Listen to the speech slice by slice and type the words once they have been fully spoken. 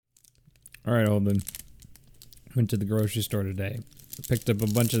All right, Holden. Went to the grocery store today. Picked up a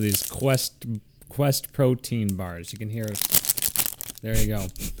bunch of these Quest protein bars. You can hear it. There you go.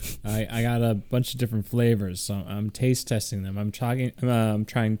 I got a bunch of different flavors, so I'm taste testing them. I'm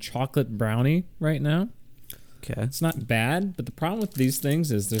trying chocolate brownie right now. Okay. It's not bad, but the problem with these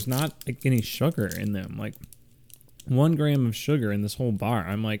things is there's not like any sugar in them. Like 1 gram of sugar in this whole bar.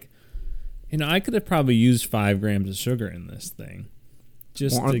 I'm like, I could have probably used 5 grams of sugar in this thing.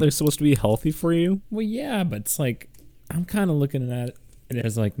 Aren't they supposed to be healthy for you? Well, yeah, but it's like I'm kind of looking at it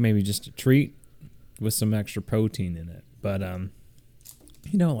as like maybe just a treat with some extra protein in it. But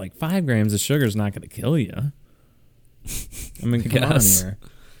like 5 grams of sugar is not going to kill you. I mean, come on here.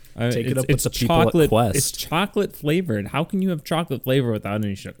 Take it up with the people at Quest. It's chocolate flavored. How can you have chocolate flavor without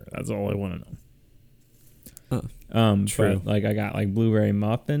any sugar? That's all I want to know. True. But, like I got like blueberry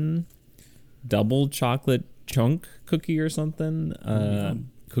muffin, double chocolate chunk cookie or something,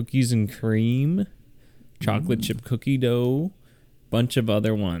 cookies and cream, chocolate chip cookie dough, bunch of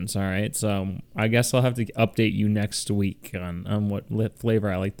other ones. All right, so I guess I'll have to update you next week on what flavor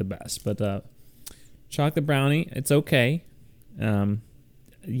I like the best. But chocolate brownie, it's okay. I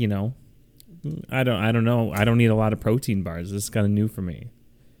don't know. I don't need a lot of protein bars. This is kind of new for me.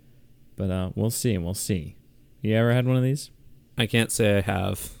 But we'll see. You ever had one of these? I can't say I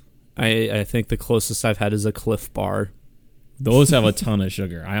have. I think the closest I've had is a Cliff Bar. Those have a ton of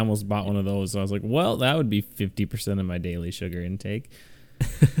sugar. I almost bought one of those. So I was like, well, that would be 50% of my daily sugar intake.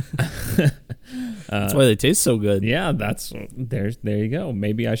 That's why they taste so good. Yeah, there you go.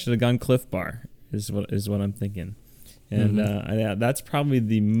 Maybe I should have gone Cliff Bar is what I'm thinking. And that's probably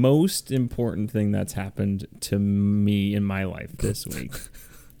the most important thing that's happened to me in my life this week.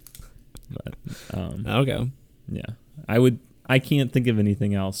 But okay. Yeah. I can't think of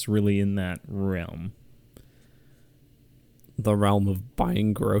anything else really in that realm. The realm of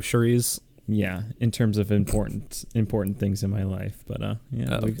buying groceries. Yeah, in terms of important things in my life. But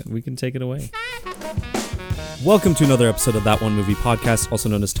we can take it away. Welcome to another episode of That One Movie Podcast, also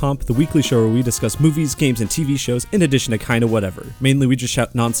known as Tomp, the weekly show where we discuss movies, games, and TV shows, in addition to kind of whatever. Mainly, we just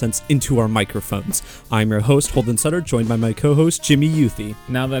shout nonsense into our microphones. I'm your host, Holden Sutter, joined by my co-host, Jimmy Youthy.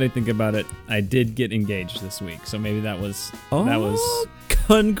 Now that I think about it, I did get engaged this week, so maybe that was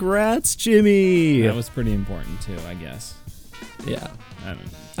congrats, Jimmy. That was pretty important too, I guess. Yeah,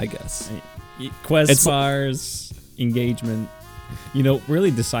 I guess. Quest bars, engagement.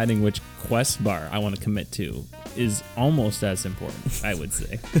 Really deciding which Quest bar I want to commit to is almost as important, I would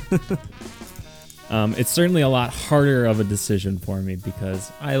say. It's certainly a lot harder of a decision for me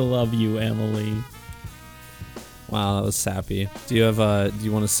because I love you, Emily. Wow, that was sappy. Do you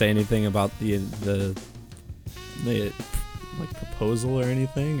want to say anything about the like proposal or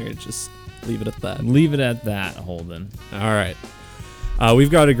anything, or just leave it at that? Leave it at that, Holden. All right.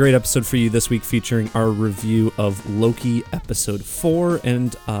 We've got a great episode for you this week featuring our review of Loki episode 4,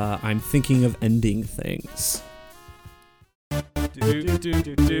 and I'm thinking of ending things.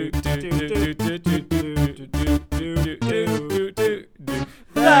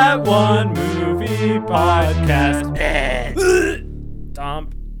 That One Movie Podcast.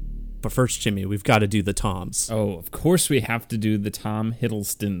 Tom. But first, Jimmy, we've got to do the Toms. Oh, of course we have to do the Tom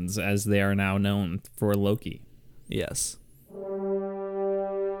Hiddlestons, as they are now known, for Loki. Yes.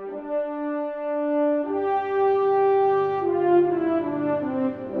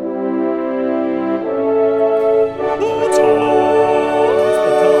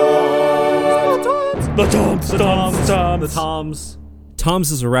 The Toms.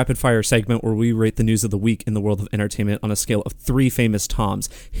 Toms is a rapid-fire segment where we rate the news of the week in the world of entertainment on a scale of 3 famous Toms: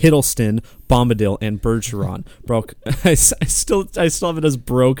 Hiddleston, Bombadil, and Bergeron. I still have it as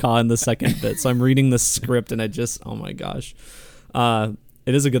Brokaw in the second bit, so I'm reading the script and oh my gosh.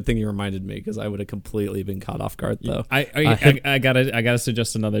 It is a good thing you reminded me, because I would have completely been caught off guard, though. I gotta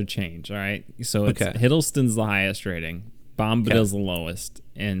suggest another change. All right, so it's Hiddleston's the highest rating, Bombadil's the lowest,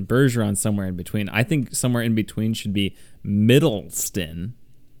 and Bergeron somewhere in between. I think somewhere in between should be Middleston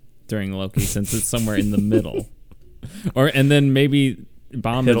during Loki, since it's somewhere in the middle. And then maybe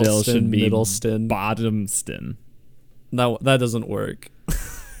Bombadil should be Middleston. Bottomston. No, that doesn't work.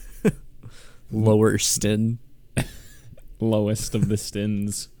 Lowerston. Lowest of the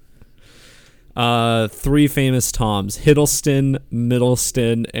stins. 3 famous Toms: Hiddleston,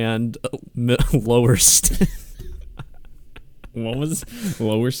 Middleston, and Lowerston. What was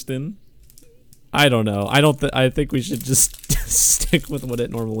Lowerston? I don't know. I think we should just stick with what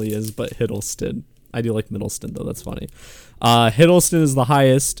it normally is, but Hiddleston. I do like Middleston, though. That's funny. Hiddleston is the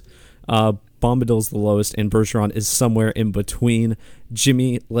highest. Bombadil's the lowest, and Bergeron is somewhere in between.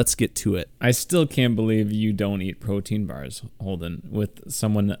 Jimmy, let's get to it. I still can't believe you don't eat protein bars, Holden, with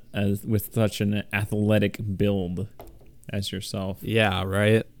someone with such an athletic build as yourself. Yeah,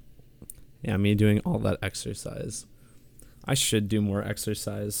 right? Yeah, me doing all that exercise. I should do more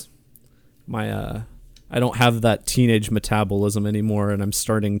exercise. I don't have that teenage metabolism anymore, and I'm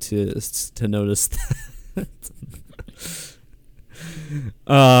starting to notice that.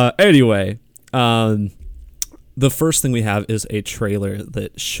 Anyway, the first thing we have is a trailer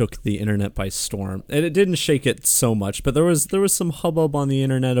that shook the internet by storm, and it didn't shake it so much, but there was some hubbub on the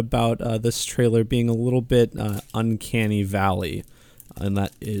internet about this trailer being a little bit uncanny valley, and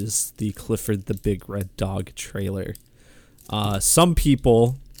that is the Clifford the Big Red Dog trailer. Some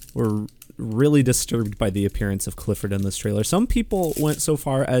people were really disturbed by the appearance of Clifford in this trailer. Some people went so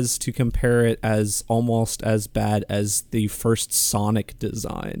far as to compare it as almost as bad as the first Sonic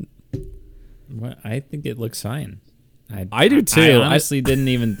design. Well, I think it looks fine. I do too. I honestly didn't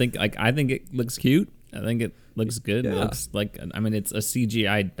even think, I think it looks cute. I think it looks good. Yeah. It looks like, it's a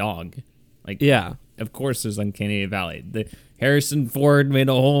CGI dog. Yeah. Of course there's Uncanny Valley. Harrison Ford made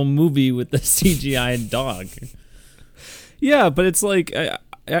a whole movie with the CGI dog. Yeah, but it's like,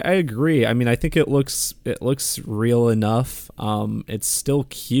 I agree. I think it looks real enough. It's still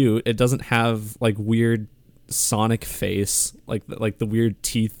cute. It doesn't have like weird Sonic face, like the weird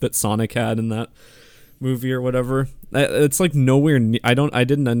teeth that Sonic had in that movie or whatever. It's like nowhere. I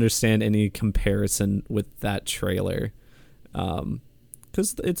didn't understand any comparison with that trailer,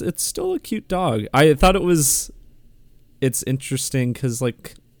 because it's still a cute dog. I thought it's interesting because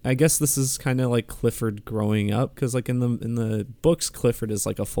like, I guess this is kind of like Clifford growing up, because like in the books, Clifford is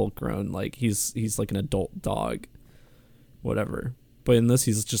like a full grown, like he's like an adult dog, whatever. But in this,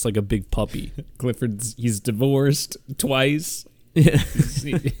 he's just like a big puppy. He's divorced twice. Yeah.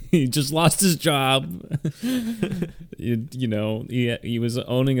 He just lost his job. He was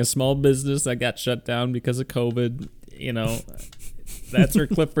owning a small business that got shut down because of COVID. That's where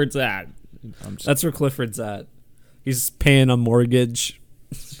Clifford's at. That's where Clifford's at. He's paying a mortgage.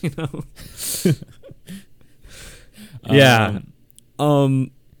 Yeah.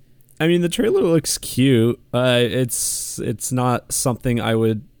 The trailer looks cute. It's not something I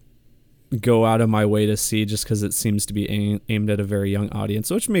would go out of my way to see just because it seems to be aimed at a very young audience,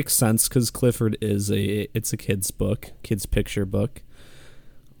 which makes sense because Clifford it's a kid's picture book.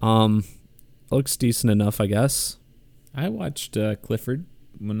 Looks decent enough, I guess. I watched Clifford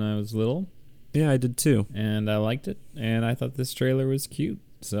when I was little. Yeah, I did too. And I liked it, and I thought this trailer was cute.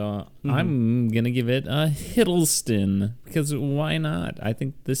 So I'm going to give it a Hiddleston, because why not? I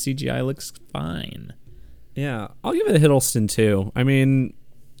think the CGI looks fine. Yeah, I'll give it a Hiddleston too.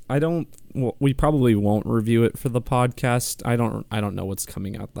 We probably won't review it for the podcast. I don't know what's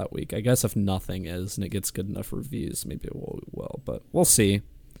coming out that week. I guess if nothing is and it gets good enough reviews, maybe it will, but we'll see.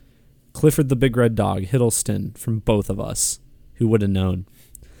 Clifford the Big Red Dog, Hiddleston from both of us. Who would have known?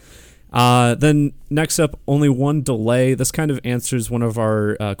 Then next up, only one delay. This kind of answers one of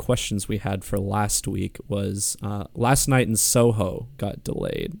our questions we had for last week, was Last Night in Soho got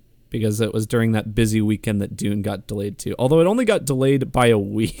delayed because it was during that busy weekend that Dune got delayed too. Although it only got delayed by a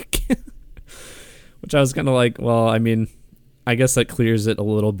week, which I was kind of like, well, I guess that clears it a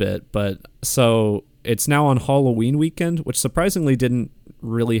little bit. But so it's now on Halloween weekend, which surprisingly didn't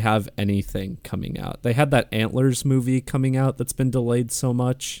really have anything coming out. They had that Antlers movie coming out that's been delayed so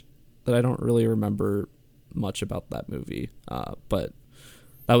much that I don't really remember much about that movie. But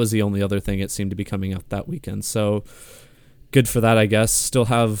that was the only other thing it seemed to be coming out that weekend. So good for that, I guess. Still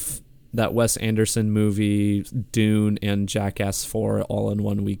have that Wes Anderson movie, Dune, and Jackass 4 all in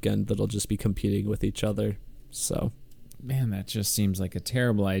one weekend that'll just be competing with each other. So, man, that just seems like a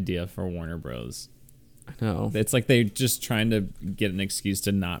terrible idea for Warner Bros. I know. It's like they're just trying to get an excuse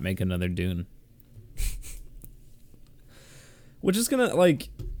to not make another Dune. Which is gonna, like,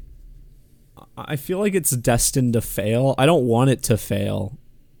 I feel like it's destined to fail. I don't want it to fail,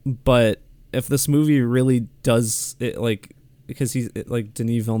 but if this movie really does it, like, because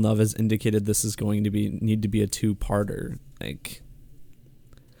Denis Villeneuve has indicated this is going to need to be a two-parter, like,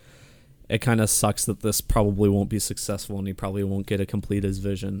 it kind of sucks that this probably won't be successful and he probably won't get to complete his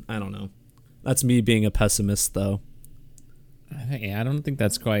vision. I don't know. That's me being a pessimist, though. I don't think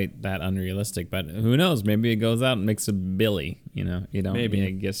that's quite that unrealistic, but who knows? Maybe it goes out and makes a Billy. You don't. Maybe. I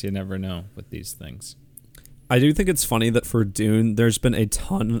guess you never know with these things. I do think it's funny that for Dune, there's been a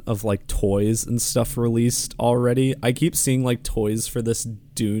ton of like toys and stuff released already. I keep seeing like toys for this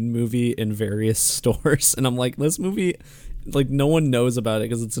Dune movie in various stores, and I'm like, this movie, like, no one knows about it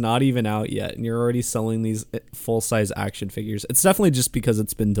because it's not even out yet, and you're already selling these full-size action figures. It's definitely just because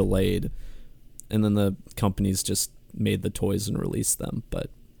it's been delayed, and then the companies just made the toys and released them. But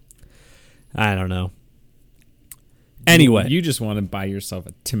I don't know. Anyway, you just want to buy yourself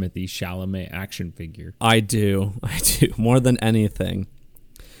a Timothy Chalamet action figure. I do more than anything.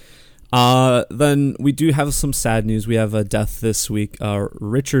 Then we do have some sad news. We have a death this week.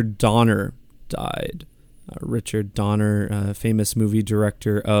 Richard Donner died. Richard Donner, famous movie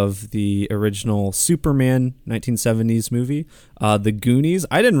director of the original Superman 1970s movie, The Goonies.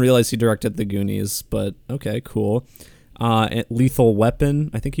 I didn't realize he directed The Goonies, but okay, cool. Lethal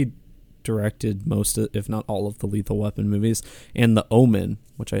Weapon. I think he directed most, if not all, of the Lethal Weapon movies, and The Omen,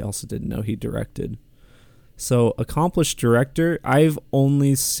 which I also didn't know he directed. So, accomplished director. I've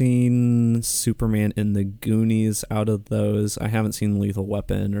only seen Superman and The Goonies out of those. I haven't seen Lethal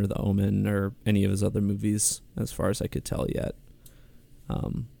Weapon or The Omen or any of his other movies, as far as I could tell yet.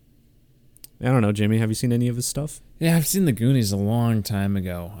 I don't know, Jamie, have you seen any of his stuff? Yeah, I've seen The Goonies a long time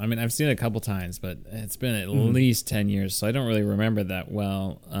ago. I mean, I've seen it a couple times, but it's been at least 10 years, so I don't really remember that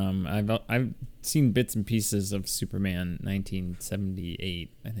well. I've seen bits and pieces of Superman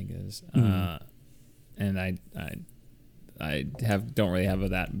 1978, I think it is. And I don't really have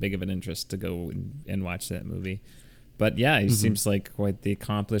that big of an interest to go and watch that movie. But yeah, he seems like quite the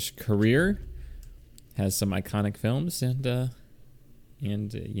accomplished career. Has some iconic films, and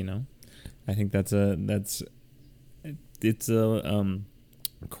you know, I think it's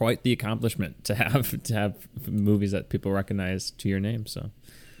quite the accomplishment to have movies that people recognize to your name. So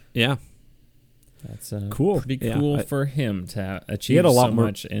yeah, that's cool. Pretty cool for him to achieve so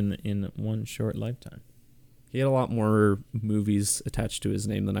much in one short lifetime. He had a lot more movies attached to his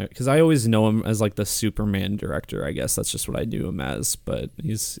name than because I always know him as like the Superman director. I guess that's just what I knew him as. But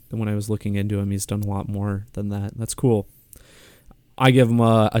when I was looking into him, he's done a lot more than that. That's cool. I give him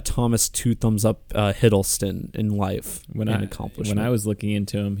a Thomas 2 thumbs up Hiddleston in life. When I was looking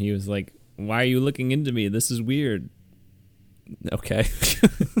into him, he was like, "Why are you looking into me? This is weird." Okay.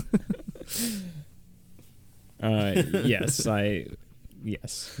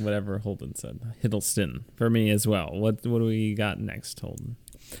 Yes, whatever Holden said. Hiddleston for me as well. What do we got next, Holden?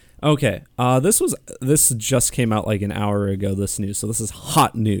 Okay, this just came out like an hour ago, this news, so this is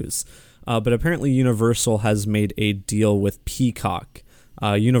hot news. But apparently Universal has made a deal with Peacock.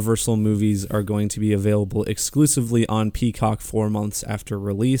 Universal movies are going to be available exclusively on Peacock 4 months after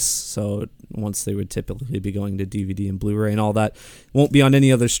release. So once they would typically be going to DVD and Blu-ray and all that, won't be on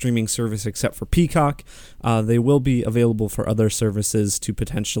any other streaming service except for Peacock. They will be available for other services to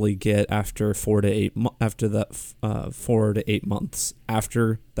potentially get after 4 to 8 months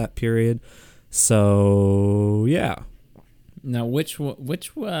after that period. So yeah. Now, which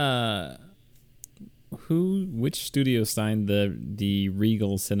studio signed the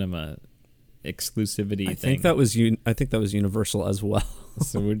Regal Cinema exclusivity thing? I think that was Universal as well.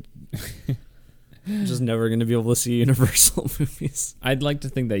 So we're just never going to be able to see Universal movies. I'd like to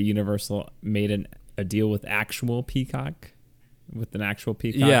think that Universal made a deal with an actual Peacock,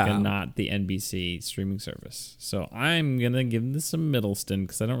 and not the NBC streaming service. So I'm gonna give this a Middleston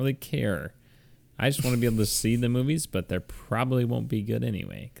because I don't really care. I just want to be able to see the movies, but they probably won't be good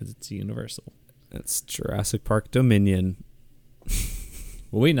anyway because it's Universal. It's Jurassic Park Dominion.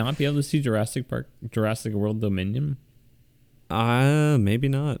 Will we not be able to see Jurassic World Dominion? Maybe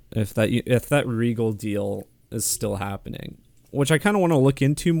not. If that Regal deal is still happening, which I kind of want to look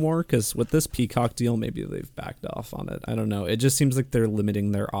into more, because with this Peacock deal, maybe they've backed off on it. I don't know. It just seems like they're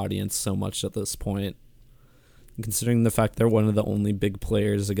limiting their audience so much at this point. Considering the fact they're one of the only big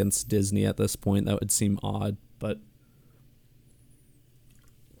players against Disney at this point, that would seem odd, but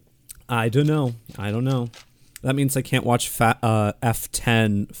I don't know. That means I can't watch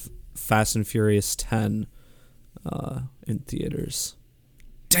F10, Fast and Furious 10, in theaters.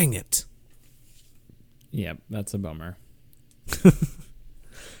 Dang it. Yeah, that's a bummer.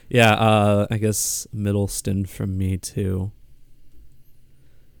 Yeah, I guess Middleston from me too.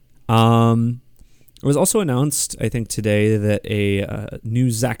 It was also announced, I think today, that a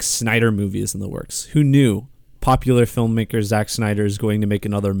new Zack Snyder movie is in the works. Who knew? Popular filmmaker Zack Snyder is going to make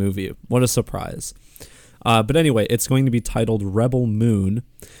another movie. What a surprise. But anyway, it's going to be titled Rebel Moon.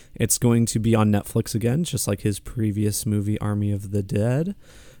 It's going to be on Netflix again, just like his previous movie, Army of the Dead.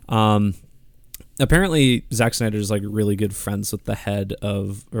 Apparently, Zack Snyder is like really good friends with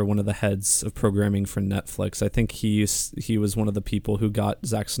one of the heads of programming for Netflix. I think he was one of the people who got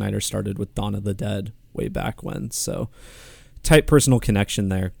Zack Snyder started with Dawn of the Dead way back when. So tight personal connection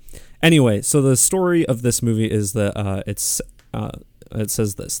there. Anyway, so the story of this movie is that it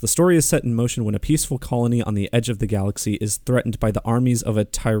says this. The story is set in motion when a peaceful colony on the edge of the galaxy is threatened by the armies of a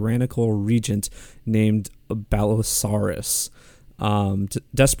tyrannical regent named Balisarius.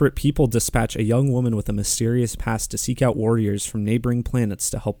 Desperate people dispatch a young woman with a mysterious past to seek out warriors from neighboring planets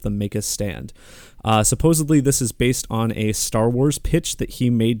to help them make a stand. Supposedly, this is based on a Star Wars pitch that he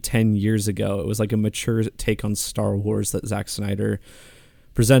made 10 years ago. It was like a mature take on Star Wars that Zack Snyder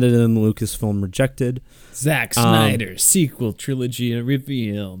presented and Lucasfilm rejected. Zack Snyder sequel trilogy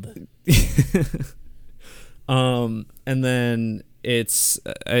revealed. And then it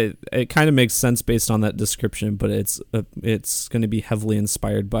kind of makes sense based on that description, but it's going to be heavily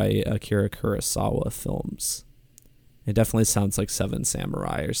inspired by Akira Kurosawa films. It definitely sounds like Seven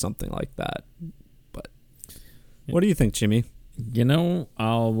Samurai or something like that. But what do you think, Jimmy?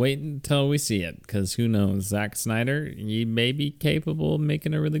 I'll wait until we see it, because who knows? Zack Snyder, he may be capable of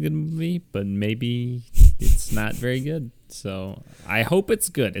making a really good movie, but maybe it's not very good. So I hope it's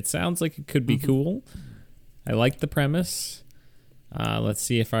good. It sounds like it could be cool. I like the premise. Let's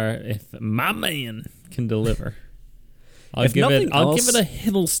see if my man can deliver. I'll give it a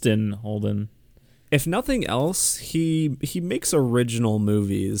Hiddleston, Holden. If nothing else, he makes original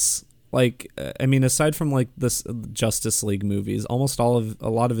movies. Like, I mean, aside from like this Justice League movies, a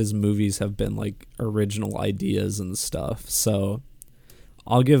lot of his movies have been like original ideas and stuff. So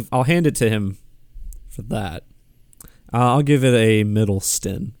I'll hand it to him for that. I'll give it a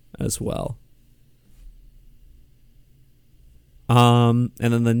Middleston as well. And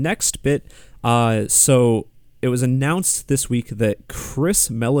then the next bit, so it was announced this week that Chris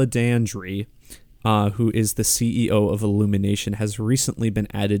Meledandri, who is the CEO of Illumination, has recently been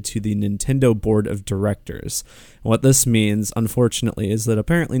added to the Nintendo Board of Directors. And what this means, unfortunately, is that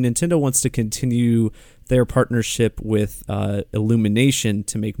apparently Nintendo wants to continue their partnership with Illumination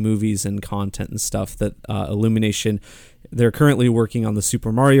to make movies and content and stuff. That Illumination, they're currently working on the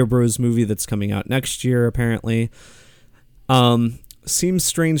Super Mario Bros. Movie that's coming out next year, apparently. Seems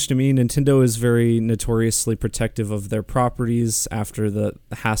strange to me. Nintendo is very notoriously protective of their properties after the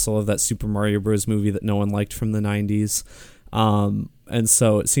hassle of that Super Mario Bros. Movie that no one liked from the 90s. And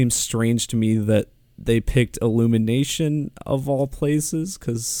so it seems strange to me that they picked Illumination of all places,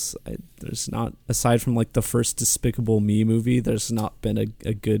 because there's not, aside from like the first Despicable Me movie, there's not been a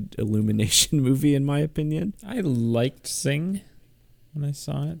good Illumination movie in my opinion. I liked Sing when I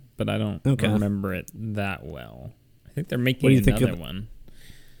saw it, but I don't remember it that well. I think they're making another one.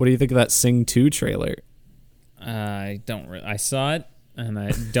 What do you think of that Sing 2 trailer? I saw it, and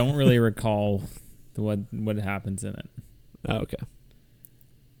I don't really recall what happens in it. Oh, okay.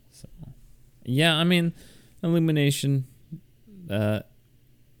 So, yeah, I mean, Illumination. I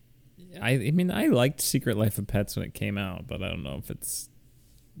liked Secret Life of Pets when it came out, but I don't know if it's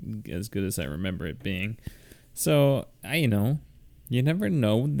as good as I remember it being. So, you never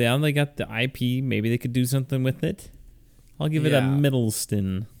know. Now they got the IP. Maybe they could do something with it. I'll give it a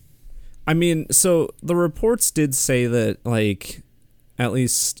Middleston. I mean, so the reports did say that, like, at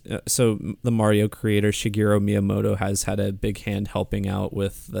least, so the Mario creator Shigeru Miyamoto has had a big hand helping out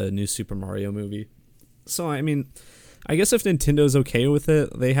with the new Super Mario movie. So, I mean, I guess if Nintendo's okay with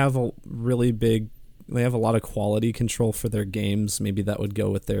it, they have a lot of quality control for their games. Maybe that would go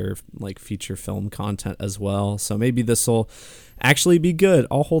with their, like, feature film content as well. So maybe this will actually be good.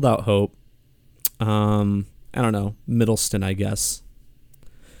 I'll hold out hope. I don't know, Middleston, I guess.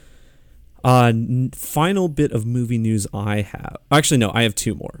 Final bit of movie news I have. Actually, no, I have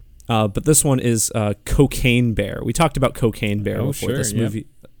two more. But this one is Cocaine Bear. We talked about Cocaine Bear before this movie.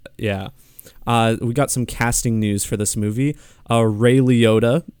 Yeah. We got some casting news for this movie. Ray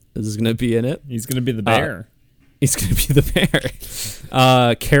Liotta is going to be in it. He's going to be the bear. He's going to be the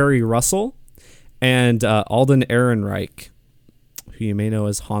bear. Kerry Russell and Alden Ehrenreich, who you may know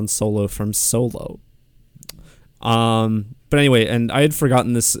as Han Solo from Solo. But anyway, and I had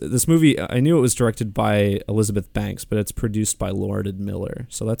forgotten this movie. I knew it was directed by Elizabeth Banks, but it's produced by Lord and Miller,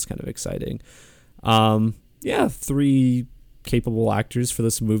 so that's kind of exciting. Yeah, 3 capable actors for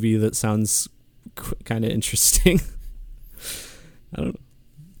this movie that sounds kind of interesting. I don't know.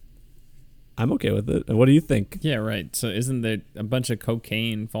 I'm okay with it. What do you think? Yeah, right. So isn't there a bunch of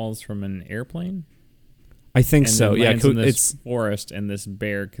cocaine falls from an airplane? I think so. Yeah, it's forest, and this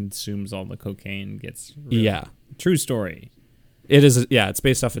bear consumes all the cocaine. True story. It is. Yeah, it's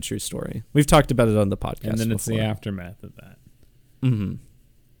based off a true story. We've talked about it on the podcast, and then it's the aftermath of that.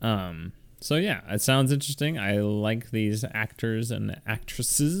 Mm-hmm. So yeah, it sounds interesting. I like these actors and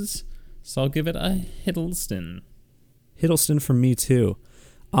actresses, so I'll give it a Hiddleston. Hiddleston from me too.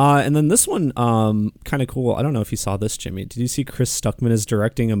 And then this one, kind of cool. I don't know if you saw this, Jimmy. Did you see Chris Stuckman is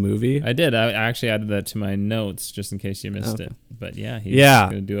directing a movie? I did. I actually added that to my notes just in case you missed it. But yeah, he's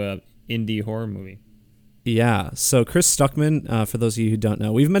going to do a indie horror movie. Yeah, so Chris Stuckman, for those of you who don't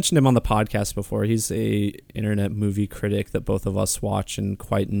know, we've mentioned him on the podcast before. He's a internet movie critic that both of us watch and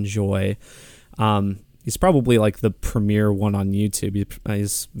quite enjoy. He's probably like the premier one on YouTube.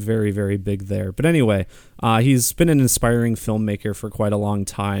 He's very, very big there. But anyway, he's been an inspiring filmmaker for quite a long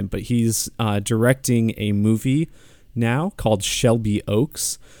time, but he's directing a movie now called Shelby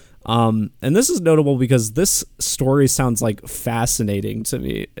Oaks. And this is notable because this story sounds like fascinating to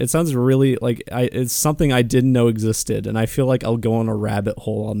me. It sounds really like it's something I didn't know existed, and I feel like I'll go on a rabbit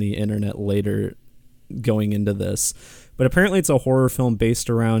hole on the internet later going into this. But apparently it's a horror film based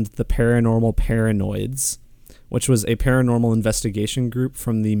around the Paranormal Paranoids, which was a paranormal investigation group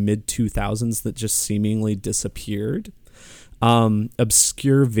from the mid-2000s that just seemingly disappeared.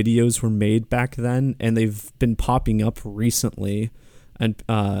 Obscure videos were made back then, and they've been popping up recently and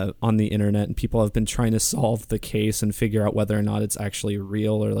on the internet, and people have been trying to solve the case and figure out whether or not it's actually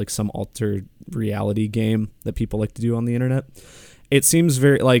real or like some altered reality game that people like to do on the internet. It seems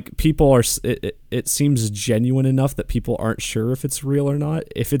very like people are. It seems genuine enough that people aren't sure if it's real or not.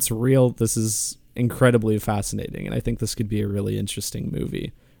 If it's real, this is incredibly fascinating, and I think this could be a really interesting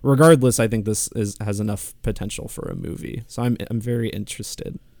movie. Regardless, I think this has enough potential for a movie, so I'm very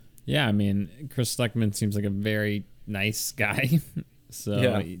interested. Yeah, I mean, Chris Stuckman seems like a very nice guy.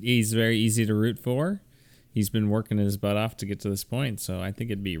 So he's very easy to root for. He's been working his butt off to get to this point. So I think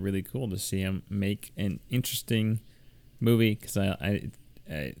it'd be really cool to see him make an interesting movie because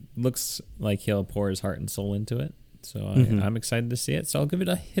it looks like he'll pour his heart and soul into it. So I'm excited to see it. So I'll give it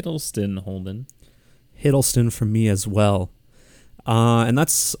a Hiddleston, Holden. Hiddleston from me as well. And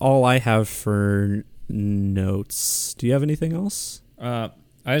that's all I have for notes. Do you have anything else?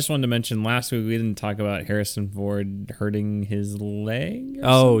 I just wanted to mention last week we didn't talk about Harrison Ford hurting his leg.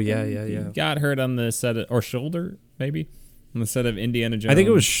 Oh, yeah. He got hurt on the set or shoulder, maybe, on the set of Indiana Jones. I think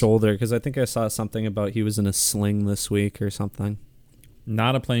it was shoulder because I think I saw something about he was in a sling this week or something.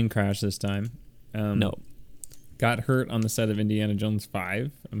 Not a plane crash this time. No. Got hurt on the set of Indiana Jones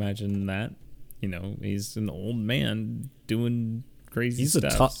 5. Imagine that. You know, he's an old man doing crazy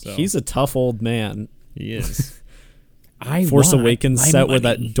stuff. He's a tough old man. He is. Force Awakens set where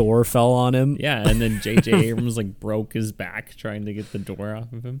that door fell on him. Yeah, and then J.J. Abrams like broke his back trying to get the door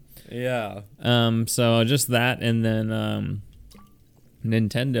off of him. Yeah. So just that, and then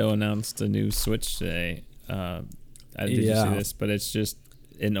Nintendo announced a new Switch today. Did you see this? But it's just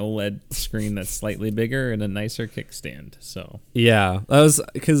an OLED screen that's slightly bigger and a nicer kickstand. So yeah, that was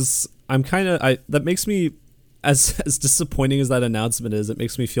because that makes me. As disappointing as that announcement is, it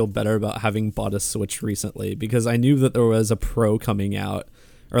makes me feel better about having bought a Switch recently because I knew that there was a Pro coming out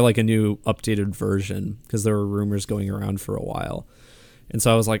or like a new updated version because there were rumors going around for a while. And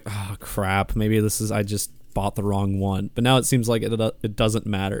so I was like, oh, crap, maybe I just bought the wrong one. But now it seems like it doesn't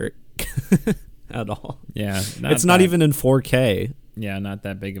matter at all. Yeah. It's not even in 4K. Yeah, not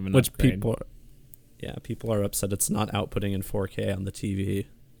that big of an upgrade. People are upset it's not outputting in 4K on the TV.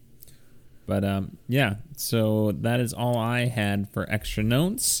 But so that is all I had for extra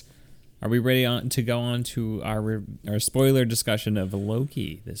notes. Are we ready to go on to our spoiler discussion of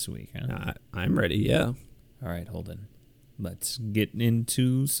Loki this week? Huh? I'm ready, yeah. All right, Holden. Let's get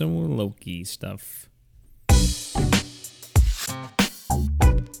into some Loki stuff.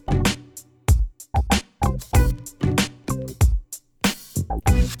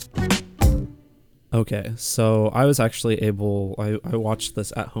 Okay, so I was actually I watched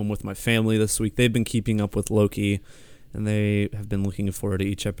this at home with my family this week. They've been keeping up with Loki, and they have been looking forward to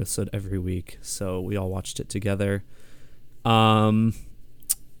each episode every week. So we all watched it together. So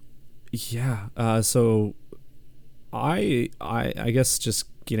I guess just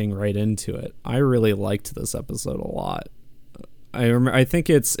getting right into it. I really liked this episode a lot. I think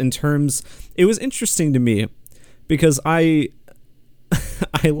it was interesting to me because I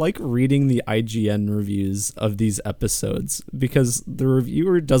like reading the IGN reviews of these episodes because the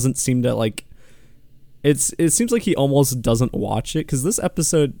reviewer doesn't seem to like it seems like he almost doesn't watch it because this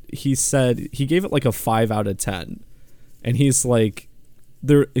episode he said he gave it like a 5 out of 10 and he's like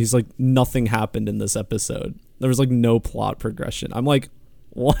nothing happened in this episode. There was like no plot progression. I'm like,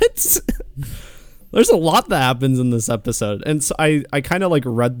 what? There's a lot that happens in this episode. And so I kind of like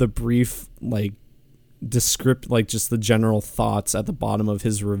read the brief like just the general thoughts at the bottom of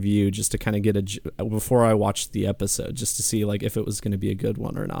his review just to kind of get before I watched the episode just to see like if it was going to be a good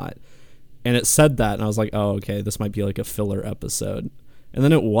one or not. And it said that and I was like, oh, okay, this might be like a filler episode. And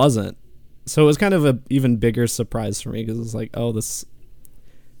then it wasn't. So it was kind of a even bigger surprise for me because it was like, oh, this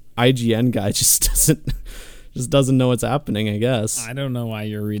IGN guy just doesn't know what's happening, I guess. I don't know why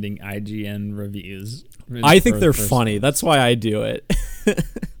you're reading IGN reviews. I think they're funny. That's why I do it.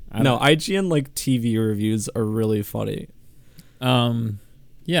 No, IGN like TV reviews are really funny.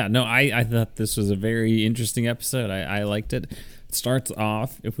 Yeah, no, I thought this was a very interesting episode. I liked it. It starts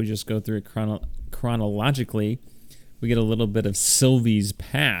off, if we just go through it chronologically, we get a little bit of Sylvie's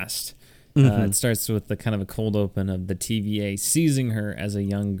past. It starts with the kind of a cold open of the TVA seizing her as a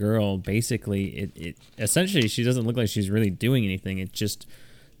young girl. Basically, it essentially, she doesn't look like she's really doing anything. It just,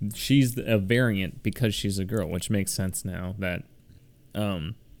 she's a variant because she's a girl, which makes sense now that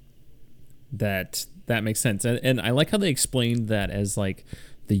that makes sense. And I like how they explained that as like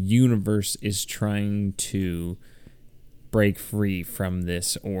the universe is trying to break free from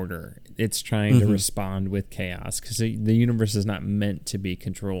this order. It's trying to respond with chaos because the universe is not meant to be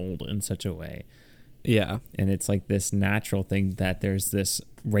controlled in such a way. Yeah. And it's like this natural thing that there's this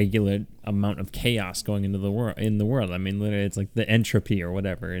regular amount of chaos going into the world. I mean, literally, it's like the entropy or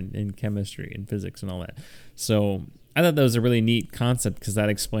whatever in chemistry and physics and all that. So I thought that was a really neat concept because that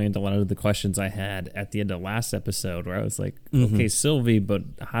explained a lot of the questions I had at the end of last episode where I was like, okay, Sylvie, but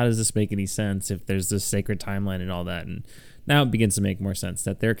how does this make any sense if there's this sacred timeline and all that? And now it begins to make more sense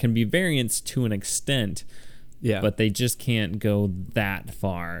that there can be variants to an extent, but they just can't go that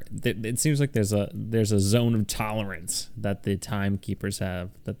far. It seems like there's a zone of tolerance that the timekeepers have,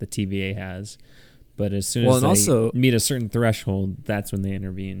 that the TVA has. But as soon as they meet a certain threshold, that's when they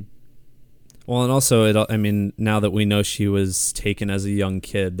intervene. Well, and also, now that we know she was taken as a young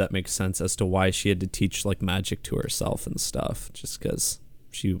kid, that makes sense as to why she had to teach like magic to herself and stuff, just because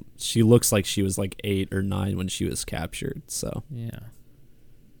she looks like she was like 8 or 9 when she was captured. So yeah,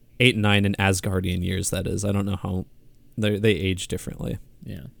 8 and 9 in Asgardian years, that is. I don't know how they age differently.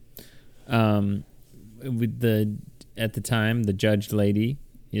 Yeah. At the time, the judge lady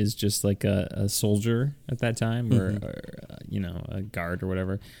is just like a soldier at that time, or a guard or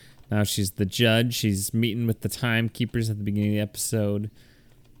whatever. Now she's the judge. She's meeting with the timekeepers at the beginning of the episode.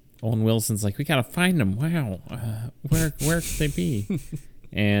 Owen Wilson's like, we gotta find them. Wow, where could they be?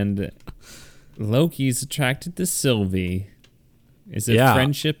 And Loki's attracted to Sylvie. Is it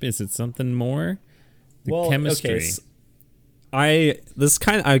friendship? Is it something more? Chemistry. Okay,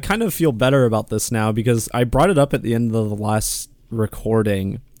 I kind of feel better about this now because I brought it up at the end of the last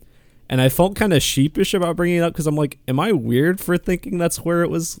recording. And I felt kind of sheepish about bringing it up because I'm like, am I weird for thinking that's where it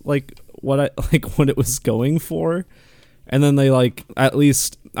was like what it was going for? And then they like, at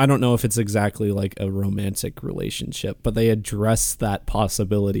least, I don't know if it's exactly like a romantic relationship, but they address that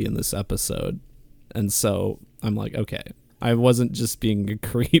possibility in this episode. And so I'm like, okay, I wasn't just being a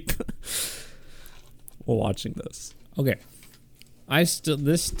creep while watching this. Okay.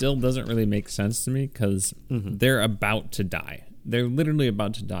 This still doesn't really make sense to me because they're about to die. They're literally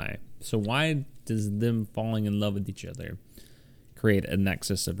about to die. So why does them falling in love with each other create a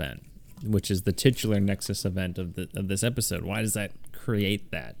Nexus event, which is the titular Nexus event of this episode? Why does that create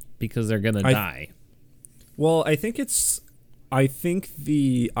that? Because they're gonna die. Well, I think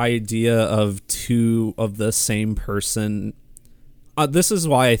the idea of two of the same person. This is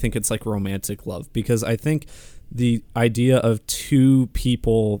why I think it's like romantic love, because I think the idea of two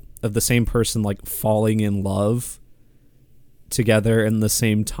people of the same person like falling in love together in the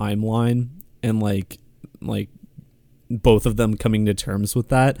same timeline and like both of them coming to terms with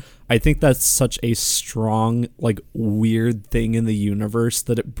that, I think that's such a strong like weird thing in the universe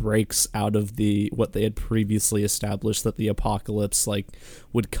that it breaks out of what they had previously established, that the apocalypse like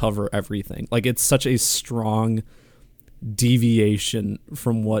would cover everything. Like it's such a strong deviation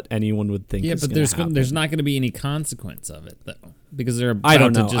from what anyone would think. Yeah, is but there's not going to be any consequence of it though, because they're about I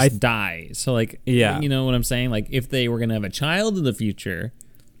don't know. to just die. So like, you know what I'm saying? Like if they were going to have a child in the future,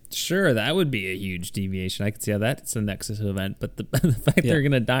 sure, that would be a huge deviation. I could see how that's a Nexus event, but the fact they're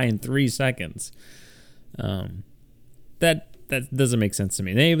going to die in 3 seconds, that doesn't make sense to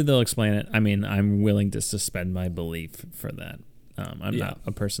me. Maybe they'll explain it. I mean, I'm willing to suspend my belief for that. I'm not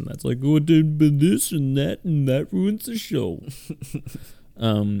a person that's like, oh, did this and that ruins the show.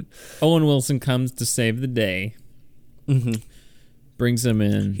 Owen Wilson comes to save the day. Brings him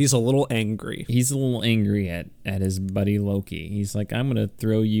in. He's a little angry. He's a little angry at his buddy Loki. He's like, I'm going to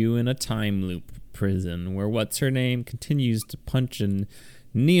throw you in a time loop prison where what's her name continues to punch and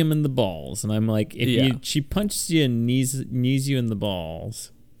knee him in the balls. And I'm like, she punches you and knees you in the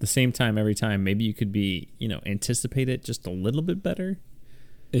balls the same time every time, maybe you could be, anticipate it just a little bit better.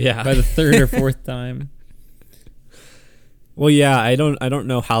 Yeah. By the 3rd or 4th time. Well, yeah, I don't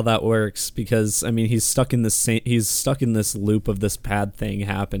know how that works because I mean he's stuck in this loop of this bad thing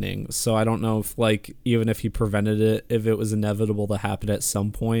happening. So I don't know if like even if he prevented it, if it was inevitable to happen at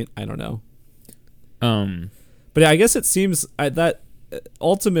some point, I don't know. But I guess it seems that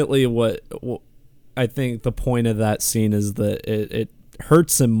ultimately what I think the point of that scene is that it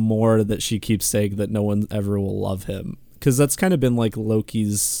hurts him more that she keeps saying that no one ever will love him, because that's kind of been like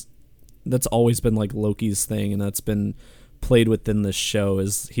that's always been like Loki's thing, and that's been played within the show,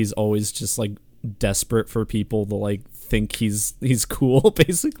 is he's always just like desperate for people to like think he's cool.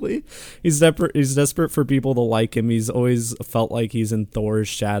 Basically, he's desperate for people to like him. He's always felt like he's in Thor's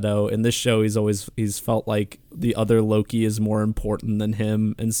shadow. In this show, he's felt like the other Loki is more important than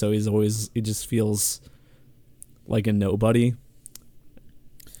him, and so he just feels like a nobody.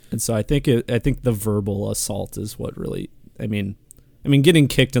 And so I think the verbal assault is what really, I mean getting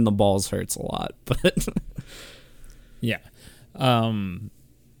kicked in the balls hurts a lot, but yeah.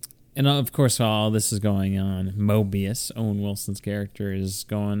 And of course, while all this is going on, Mobius, Owen Wilson's character, is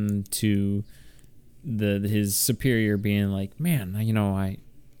going to his superior, being like, "Man, I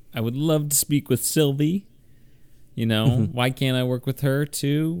would love to speak with Sylvie. Why can't I work with her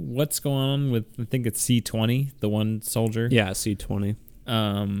too? What's going on with, I think it's C-20, the one soldier? Yeah, C-20.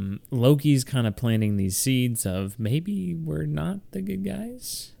 Loki's kind of planting these seeds of maybe we're not the good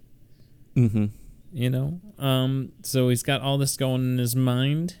guys. Mm-hmm. So he's got all this going in his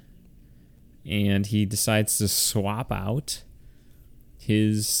mind, and he decides to swap out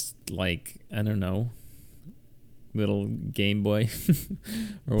his, I don't know, little Game Boy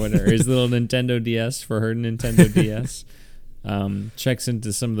or whatever, his little Nintendo DS for her Nintendo DS. Checks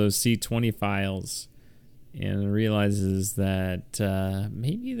into some of those C-20 files and realizes that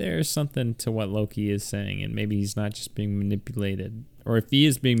maybe there's something to what Loki is saying, and maybe he's not just being manipulated. Or if he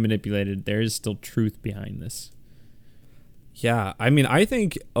is being manipulated, there is still truth behind this. Yeah, I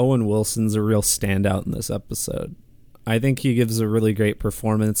think Owen Wilson's a real standout in this episode. I think he gives a really great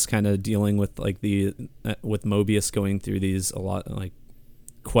performance, kind of dealing with with Mobius going through these a lot, like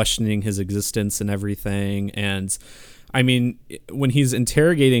questioning his existence and everything. And when he's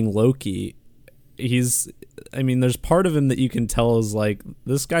interrogating Loki, there's part of him that you can tell is like,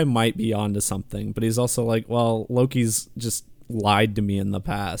 this guy might be onto something, but he's also like, well, Loki's just lied to me in the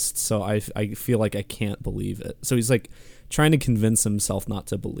past, so I feel like I can't believe it. So he's like trying to convince himself not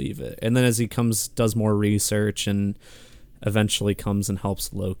to believe it, and then as he does more research and eventually comes and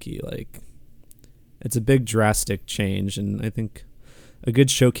helps Loki, like, it's a big drastic change, and I think a good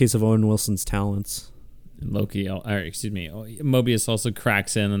showcase of Owen Wilson's talents. Mobius also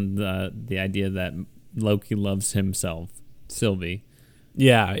cracks in on the idea that Loki loves himself, Sylvie.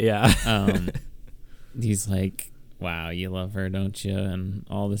 Yeah. He's like, wow, you love her, don't you? And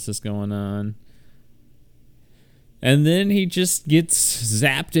all this is going on. And then he just gets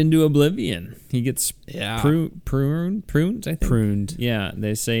zapped into oblivion. He gets pruned, I think. Pruned. Yeah,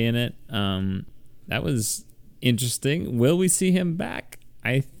 they say in it. That was interesting. Will we see him back?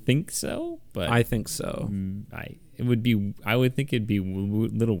 I think so, but I think so. I would think it'd be a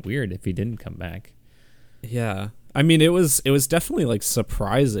little weird if he didn't come back. Yeah. It was definitely like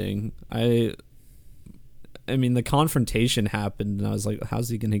surprising. The confrontation happened, and I was like, how's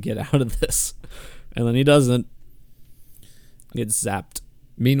he going to get out of this? And then he doesn't. Gets zapped.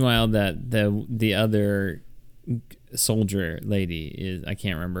 Meanwhile, that the other soldier lady is, I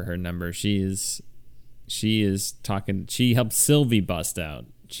can't remember her number. She is talking. She helps Sylvie bust out.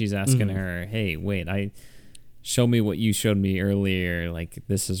 She's asking her, "Hey, wait, show me what you showed me earlier. Like,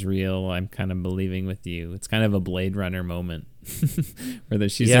 this is real. I'm kind of believing with you." It's kind of a Blade Runner moment, where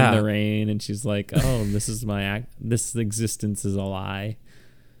she's in the rain and she's like, "Oh, this existence is a lie."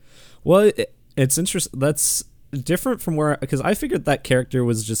 Well, it's interesting. That's different from because I figured that character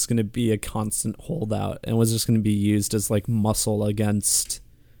was just going to be a constant holdout and was just going to be used as like muscle against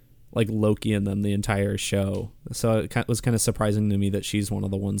like Loki and them the entire show. So it was kind of surprising to me that she's one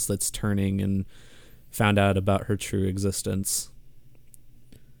of the ones that's turning and found out about her true existence.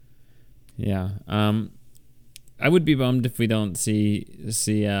 Yeah. I would be bummed if we don't see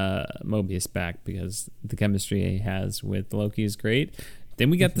Mobius back, because the chemistry he has with Loki is great. Then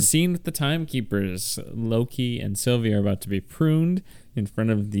we got the scene with the timekeepers. Loki and Sylvie are about to be pruned in front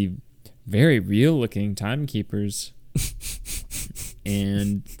of the very real-looking timekeepers.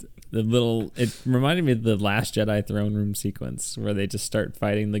 And it reminded me of the Last Jedi throne room sequence where they just start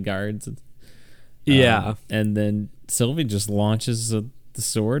fighting the guards. Yeah. And then Sylvie just launches the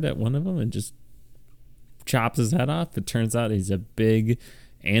sword at one of them and just chops his head off. It turns out he's a big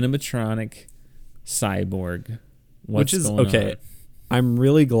animatronic cyborg. Which is okay. I'm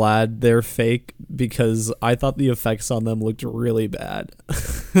really glad they're fake, because I thought the effects on them looked really bad.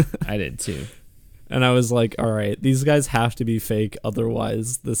 I did too. And I was like, all right, these guys have to be fake.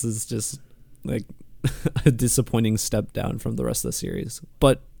 Otherwise, this is just like a disappointing step down from the rest of the series.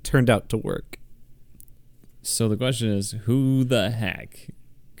 But turned out to work. So the question is, who the heck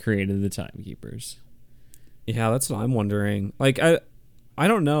created the timekeepers? Yeah, that's what I'm wondering. Like, I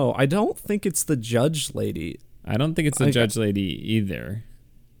don't know. I don't think it's the judge lady. I don't think it's the judge lady either.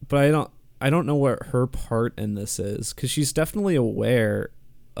 But I don't know what her part in this is, because she's definitely aware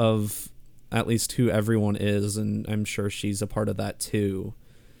of at least who everyone is, and I'm sure she's a part of that too.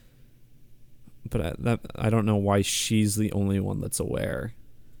 But I don't know why she's the only one that's aware.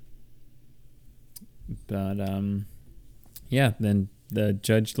 But yeah, then the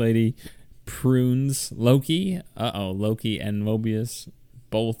judge lady prunes Loki. Loki and Mobius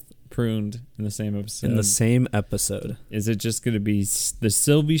both pruned in the same episode. In the same episode. Is it just going to be the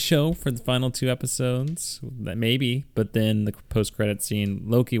Sylvie show for the final 2 episodes? That maybe, but then the post-credit scene,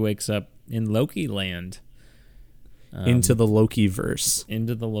 Loki wakes up in Loki land. Into the Loki verse.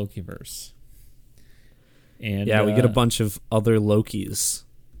 Into the Loki verse. And yeah, we get a bunch of other Lokis.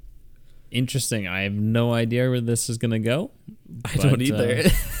 Interesting. I have no idea where this is going to go. I don't either.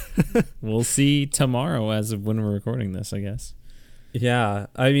 We'll see tomorrow as of when we're recording this, I guess. Yeah.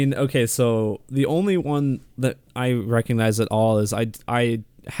 I mean, okay, so the only one that I recognize at all is I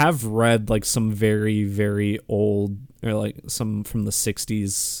have read like some very, very old, or like some from the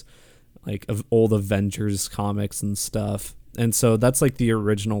 60s, like of old Avengers comics and stuff. And so that's like the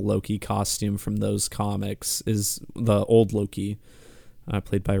original Loki costume from those comics, is the old Loki,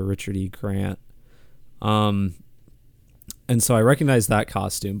 played by Richard E. Grant. And so I recognize that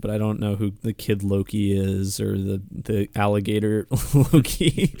costume, but I don't know who the kid Loki is, or the alligator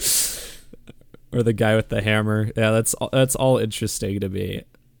Loki, or the guy with the hammer. Yeah, that's all interesting to me.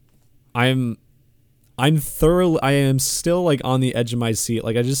 I am still like on the edge of my seat.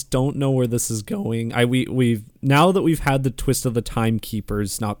 Like, I just don't know where this is going. We've now that we've had the twist of the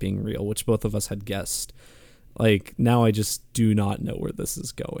timekeepers not being real, which both of us had guessed. Like, now I just do not know where this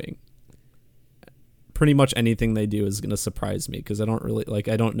is going. Pretty much anything they do is going to surprise me, because I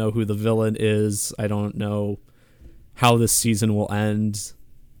don't know who the villain is. I don't know how this season will end.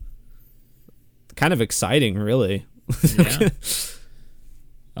 Kind of exciting, really. Yeah.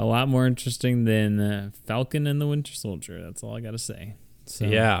 A lot more interesting than Falcon and the Winter Soldier. That's all I got to say. So,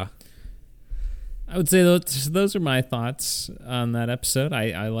 yeah. I would say those are my thoughts on that episode.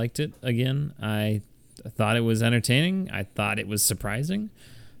 I liked it. Again, I thought it was entertaining. I thought it was surprising.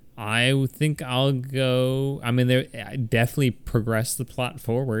 I think I'll go... I mean, they definitely progressed the plot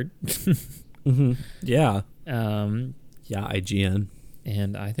forward. Mm-hmm. Yeah. Yeah, IGN.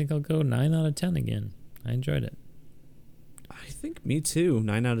 And I think I'll go 9 out of 10 again. I enjoyed it. I think me too.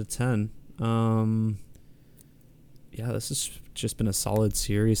 9 out of 10. Yeah, this has just been a solid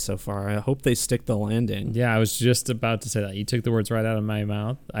series so far. I hope they stick the landing. Yeah, I was just about to say that. You took the words right out of my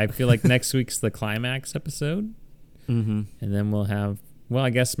mouth. I feel like next week's the climax episode. Mm-hmm. And then we'll have... Well, I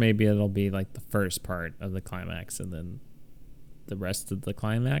guess maybe it'll be like the first part of the climax, and then the rest of the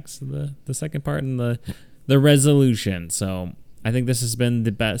climax, the second part, and the resolution. So I think this has been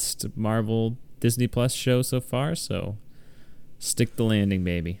the best Marvel Disney Plus show so far. So stick the landing,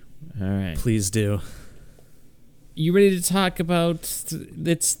 baby. All right. Please do. You ready to talk about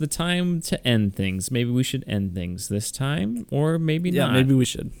it's the time to end things? Maybe we should end things this time, or maybe not. Yeah, maybe we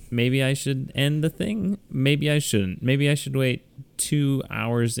should. Maybe I should end the thing. Maybe I shouldn't. Maybe I should wait 2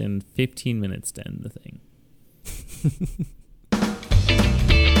 hours and 15 minutes to end the thing.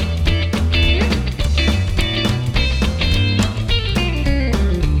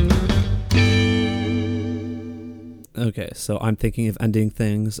 Okay, so I'm thinking of ending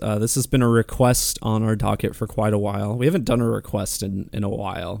things. This has been a request on our docket for quite a while. We haven't done a request in a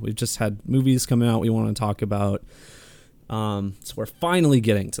while. We've just had movies come out we want to talk about. So we're finally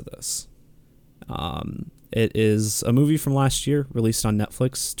getting to this. It is a movie from last year, released on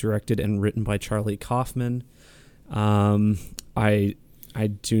Netflix, directed and written by Charlie Kaufman. I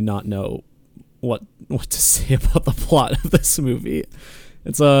do not know what to say about the plot of this movie.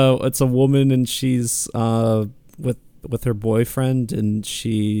 It's a woman, and she's with her boyfriend, and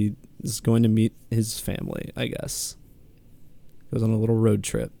she is going to meet his family, I guess. Goes on a little road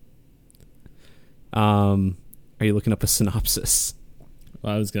trip. Are you looking up a synopsis?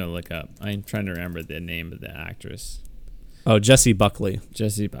 Well, I was going to look up. I'm trying to remember the name of the actress. Oh, Jessie Buckley.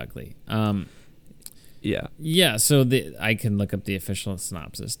 Jessie Buckley. Yeah. Yeah, so I can look up the official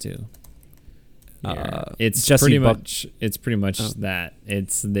synopsis too. It's Jessie pretty much that.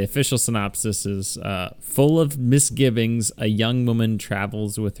 It's the official synopsis is full of misgivings. A young woman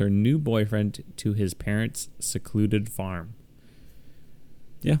travels with her new boyfriend to his parents' secluded farm.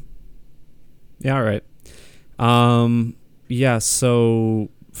 Yeah. Yeah. All right. Yeah. So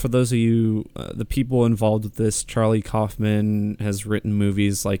for those of you, the people involved with this, Charlie Kaufman has written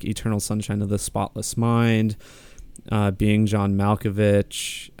movies like Eternal Sunshine of the Spotless Mind, Being John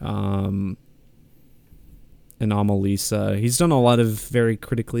Malkovich, Anomalisa. He's done a lot of very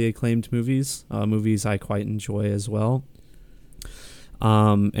critically acclaimed movies, movies I quite enjoy as well.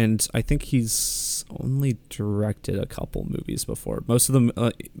 And I think he's only directed a couple movies before. Most of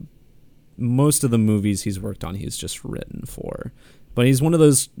the movies he's worked on, he's just written for. But he's one of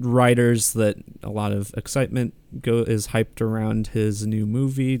those writers that a lot of excitement is hyped around his new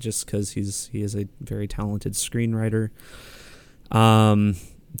movie, just because he is a very talented screenwriter.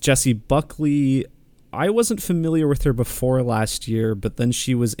 Jessie Buckley, I wasn't familiar with her before last year, but then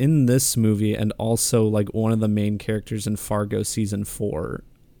she was in this movie and also like one of the main characters in Fargo season 4,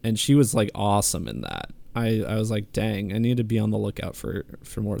 and she was like awesome in that. I was like, dang, I need to be on the lookout for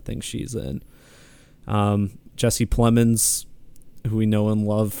more things she's in. Jesse Plemons, who we know and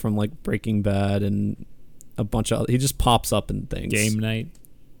love from like Breaking Bad and a bunch of, he just pops up in things. Game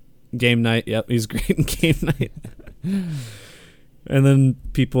Night. Yep, he's great in Game Night. And then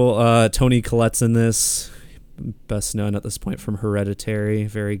people, Toni Collette's in this, best known at this point from Hereditary,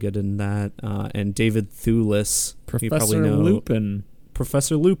 very good in that. And David Thewlis, Professor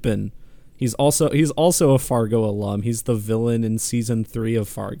Lupin. He's also a Fargo alum. He's the villain in season 3 of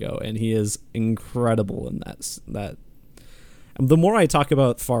Fargo, and he is incredible in that. The more I talk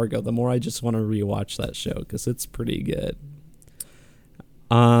about Fargo, the more I just want to rewatch that show because it's pretty good.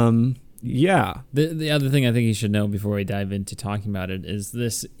 Yeah. The other thing I think you should know before we dive into talking about it is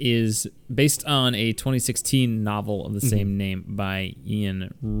this is based on a 2016 novel of the same name by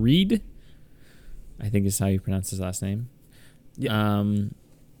Ian Reid. I think is how you pronounce his last name. Yeah.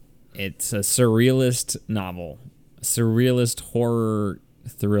 It's a surrealist novel, surrealist horror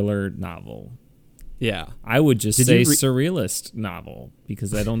thriller novel. Yeah. I would just say surrealist novel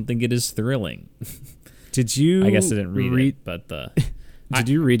because I don't think it is thrilling. Did you? I guess I didn't read it, but Did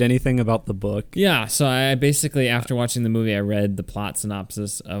you read anything about the book? Yeah, so I basically, after watching the movie, I read the plot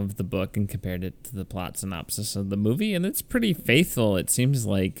synopsis of the book and compared it to the plot synopsis of the movie, and it's pretty faithful. It seems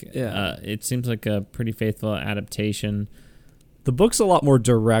like a pretty faithful adaptation. The book's a lot more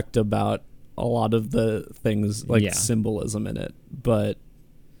direct about a lot of the things, like symbolism in it,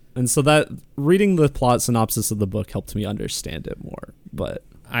 and so that reading the plot synopsis of the book helped me understand it more. But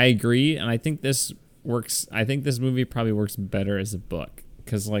I agree, and I think this works. I think this movie probably works better as a book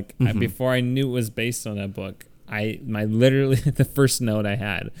because, before I knew it was based on a book, my literally the first note I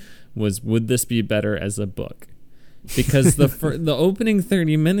had was, "Would this be better as a book?" Because the opening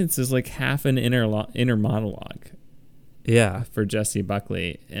 30 minutes is like half an inner monologue. Yeah, for Jessie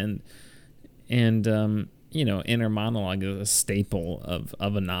Buckley, and inner monologue is a staple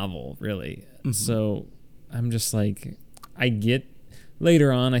of a novel, really. Mm-hmm. So I'm just like, I get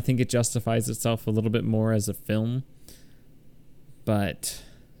later on, I think it justifies itself a little bit more as a film, but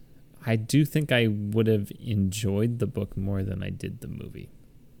I do think I would have enjoyed the book more than I did the movie.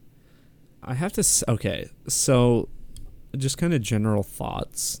 I have to, okay, so just kind of general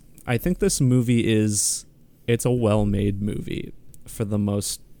thoughts. I think this movie it's a well-made movie for the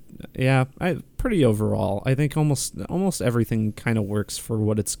most, pretty overall. I think almost everything kind of works for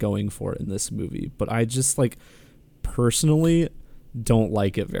what it's going for in this movie, but I just personally don't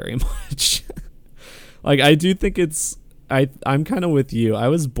like it very much. I do think I'm kind of with you. I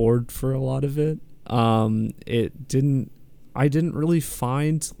was bored for a lot of it. I didn't really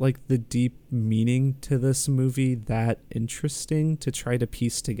find the deep meaning to this movie that interesting to try to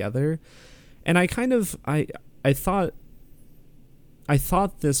piece together. And I thought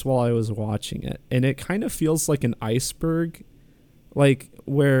this while I was watching it, and it kind of feels like an iceberg,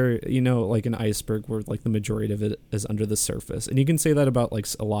 where, an iceberg where the majority of it is under the surface. And you can say that about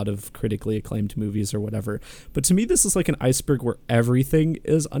a lot of critically acclaimed movies or whatever. But to me, this is an iceberg where everything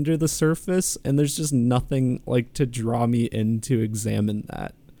is under the surface and there's just nothing to draw me in to examine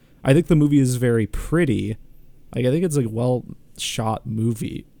that. I think the movie is very pretty. I think it's a well shot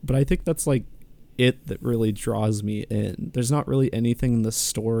movie, but I think that's it that really draws me in. There's not really anything in the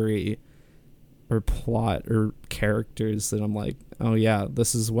story or plot or characters that I'm like, oh yeah,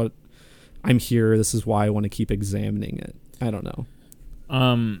 this is what I'm here. This is why I want to keep examining it. I don't know.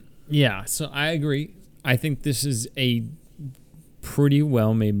 Yeah, so I agree. I think this is a pretty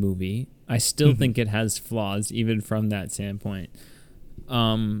well-made movie. I still think it has flaws, even from that standpoint.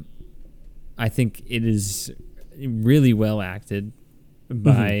 I think it is really well acted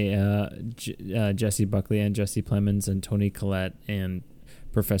by Jessie Buckley and Jesse Plemons and Toni Collette and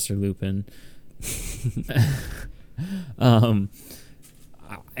Professor Lupin.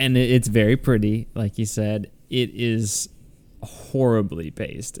 And it's very pretty, like you said. It is horribly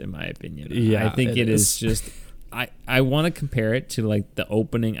paced, in my opinion. Yeah, I think it is just. I want to compare it to the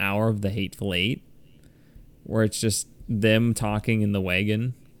opening hour of The Hateful Eight, where it's just them talking in the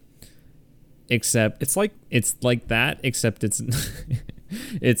wagon. except it's like that, except it's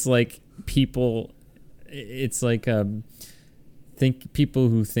it's like people, it's like think people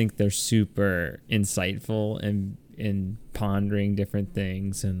who think they're super insightful and pondering different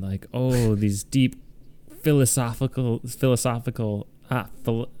things, and like, oh, these deep philosophical is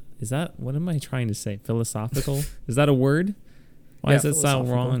that, what am I trying to say? Philosophical? Is that a word? Why does that sound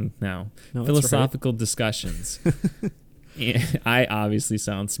wrong now? No, philosophical discussions. I obviously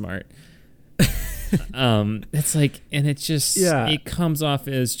sound smart. It's like, and it just, it comes off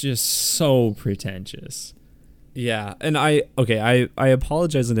as just so pretentious. Yeah, and I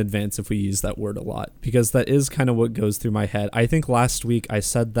apologize in advance if we use that word a lot, because that is kind of what goes through my head. I think last week I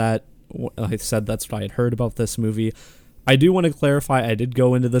said that's what I had heard about this movie. I do want to clarify, I did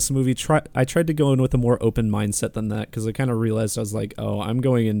go into this movie, I tried to go in with a more open mindset than that, because I kind of realized I was like, oh, I'm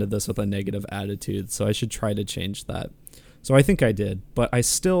going into this with a negative attitude, so I should try to change that. So I think I did, but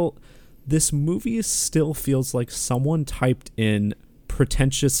this movie still feels like someone typed in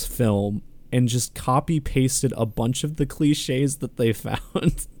pretentious film and just copy pasted a bunch of the cliches that they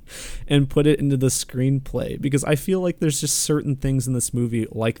found and put it into the screenplay, because I feel like there's just certain things in this movie,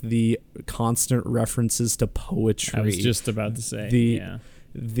 like the constant references to poetry. I was just about to say,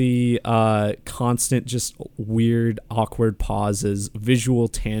 the constant just weird, awkward pauses, visual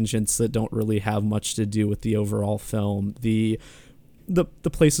tangents that don't really have much to do with the overall film, the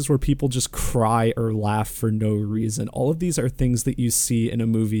places where people just cry or laugh for no reason. All of these are things that you see in a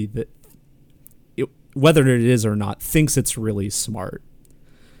movie that, whether it is or not, thinks it's really smart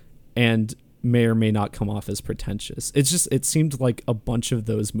and may or may not come off as pretentious. It seemed like a bunch of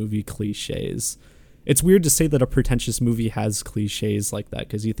those movie cliches. It's weird to say that a pretentious movie has cliches like that,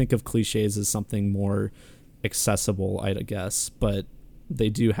 because you think of cliches as something more accessible, I guess, but they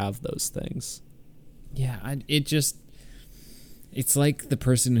do have those things. Yeah, it's like the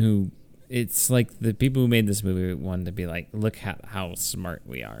people who made this movie wanted to be like, look at how smart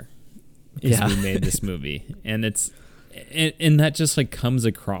we are. We made this movie, and that just like comes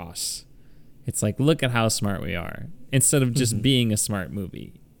across. It's like, look at how smart we are, instead of just being a smart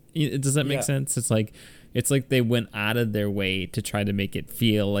movie. Does that make sense? It's like they went out of their way to try to make it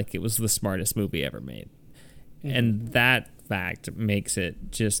feel like it was the smartest movie ever made, and that fact makes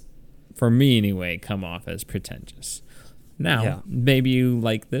it, just for me anyway, come off as pretentious. Now, maybe you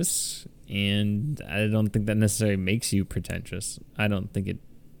like this, and I don't think that necessarily makes you pretentious. I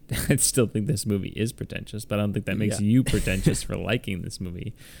still think this movie is pretentious, but I don't think that makes you pretentious for liking this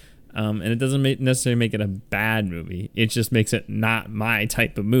movie. And it doesn't necessarily make it a bad movie. It just makes it not my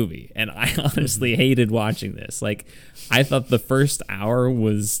type of movie. And I honestly hated watching this. Like, I thought the first hour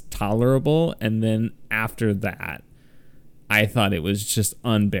was tolerable, and then after that, I thought it was just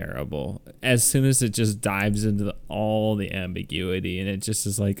unbearable. As soon as it just dives into all the ambiguity, and it just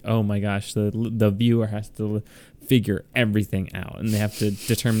is like, oh my gosh, the viewer has to figure everything out, and they have to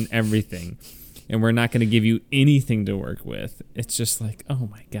determine everything, and we're not going to give you anything to work with. It's just like, oh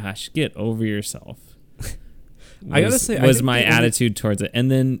my gosh, get over yourself. I gotta say, was my attitude towards it.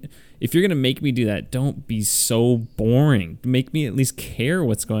 And then if you're going to make me do that, don't be so boring. Make me at least care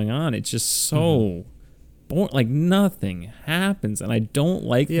what's going on. It's just so boring. Like, nothing happens, and I don't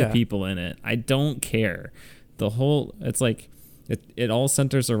like the people in it. I don't care. It's like, it all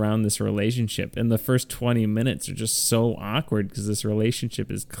centers around this relationship, and the first 20 minutes are just so awkward because this relationship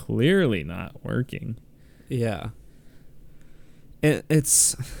is clearly not working. Yeah.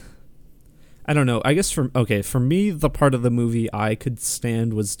 It's, I don't know. I guess for me, the part of the movie I could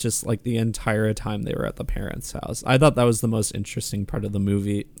stand was just like the entire time they were at the parents' house. I thought that was the most interesting part of the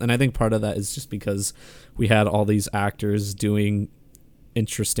movie, and I think part of that is just because we had all these actors doing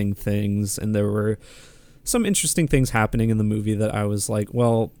interesting things, and there were some interesting things happening in the movie that I was like,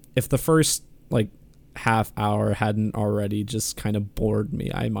 well, if the first like half hour hadn't already just kind of bored me,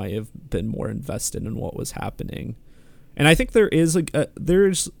 I might have been more invested in what was happening. And I think there is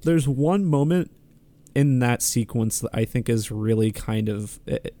there's one moment in that sequence that I think is really kind of,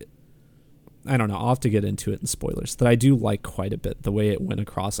 I don't know, I'll have to get into it in spoilers, that I do like quite a bit, the way it went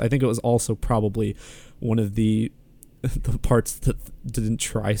across. I think it was also probably one of the parts that didn't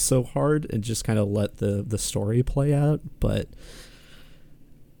try so hard and just kind of let the story play out. But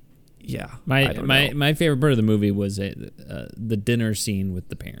yeah, my favorite part of the movie was the dinner scene with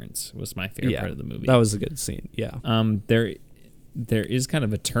the parents was my favorite part of the movie. That was a good scene. Yeah. There is kind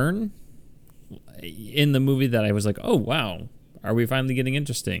of a turn in the movie that I was like, oh wow, are we finally getting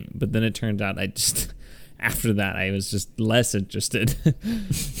interesting? But then it turned out after that, I was just less interested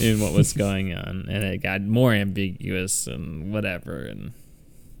in what was going on, and it got more ambiguous and whatever.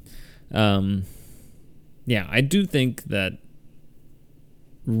 And I do think that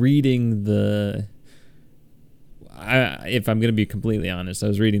reading if I'm going to be completely honest, I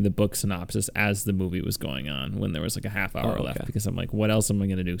was reading the book synopsis as the movie was going on when there was like a half hour left, because I'm like, what else am I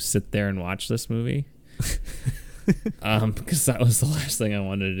going to do? Sit there and watch this movie? Because that was the last thing I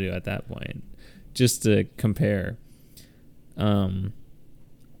wanted to do at that point, just to compare. But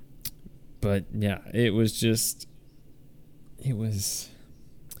yeah, it was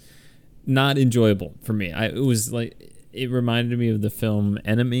not enjoyable for me. It reminded me of the film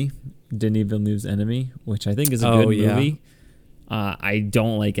Enemy, Denis Villeneuve's Enemy, which I think is a good movie. I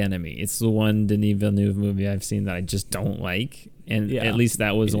don't like Enemy. It's the one Denis Villeneuve movie I've seen that I just don't like, and at least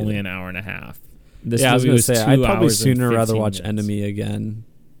that was only an hour and a half. This I was going to say, I'd probably 2 sooner rather watch minutes. Enemy again.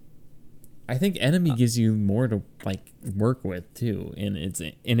 I think Enemy gives you more to like work with too, and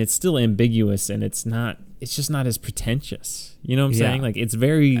it's still ambiguous, and it's just not as pretentious. You know what I'm saying? Like, it's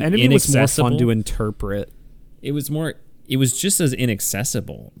very Enemy inaccessible. was more fun to interpret. It was just as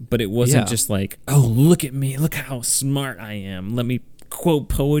inaccessible, but it wasn't just like, oh, look at me, look how smart I am. Let me quote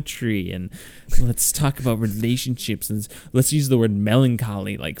poetry and let's talk about relationships and let's use the word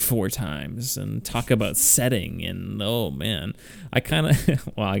melancholy like 4 times and talk about setting. And oh man, I kind of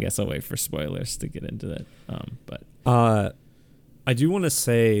well, I guess I'll wait for spoilers to get into that. But I do want to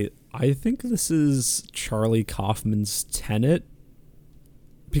say, I think this is Charlie Kaufman's Tenet,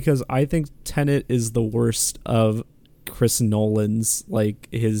 because I think Tenet is the worst of Chris Nolan's, like,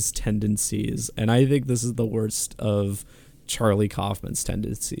 his tendencies, and I think this is the worst of Charlie Kaufman's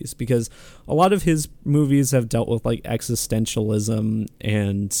tendencies, because a lot of his movies have dealt with like existentialism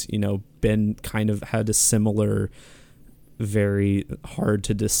and, you know, been kind of had a similar, very hard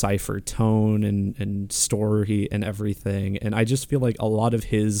to decipher tone and story and everything. And I just feel like a lot of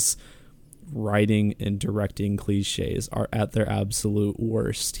his writing and directing cliches are at their absolute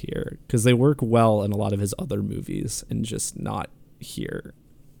worst here, because they work well in a lot of his other movies and just not here.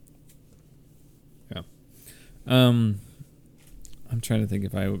 Yeah. I'm trying to think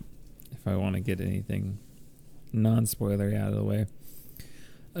if I want to get anything non-spoilery out of the way.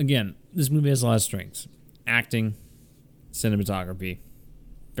 Again, this movie has a lot of strengths. Acting, cinematography,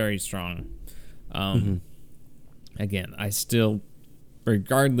 very strong. Again, I still,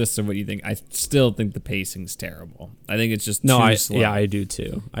 regardless of what you think, I still think the pacing's terrible. I think it's just too slow. Yeah, I do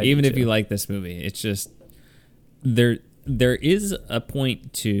too. Even if you like this movie, it's just there is a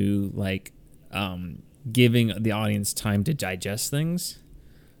point to like giving the audience time to digest things.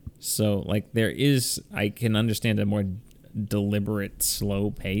 So like I can understand a more deliberate,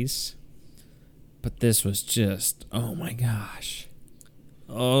 slow pace, but this was just, oh my gosh,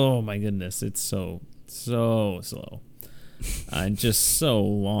 oh my goodness, it's so slow and just so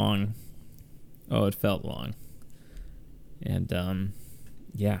long. Oh, it felt long. And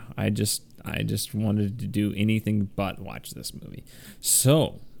yeah, I just wanted to do anything but watch this movie.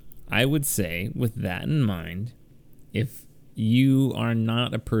 So I would say, with that in mind, if you are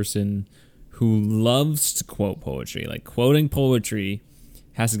not a person who loves to quote poetry, like quoting poetry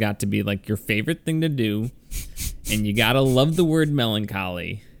has got to be like your favorite thing to do, and you gotta love the word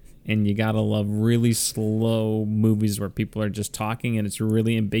melancholy, and you gotta love really slow movies where people are just talking and it's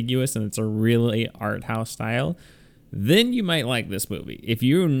really ambiguous and it's a really art house style, then you might like this movie. If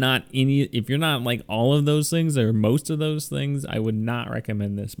you're not like all of those things or most of those things, I would not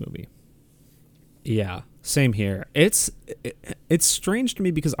recommend this movie. Yeah, same here. It's strange to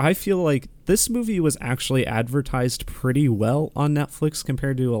me because I feel like this movie was actually advertised pretty well on Netflix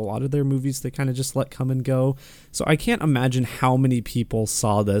compared to a lot of their movies they kind of just let come and go. So I can't imagine how many people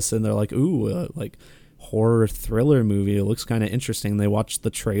saw this and they're like, ooh, like horror thriller movie. It looks kind of interesting. They watched the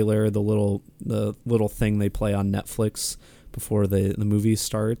trailer, the little thing they play on Netflix before the movie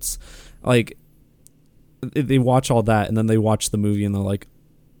starts. Like, they watch all that and then they watch the movie and they're like,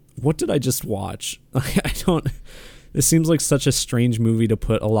 what did I just watch? This seems like such a strange movie to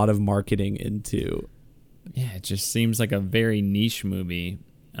put a lot of marketing into. Yeah, it just seems like a very niche movie.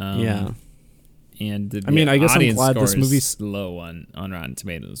 Yeah. And I guess I'm glad this this movie's low on Rotten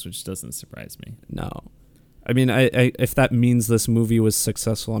Tomatoes, which doesn't surprise me. No. I mean, I if that means this movie was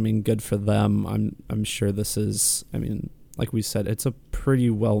successful, I mean, good for them. I'm sure this is, I mean, like we said, it's a pretty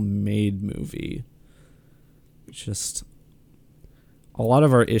well-made movie. Just a lot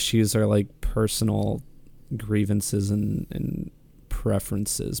of our issues are like personal grievances and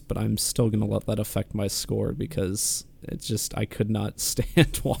preferences, but I'm still going to let that affect my score because it's just, I could not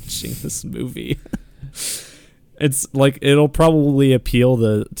stand watching this movie. It's like, it'll probably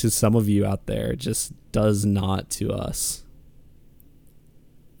appeal to some of you out there. It just does not to us.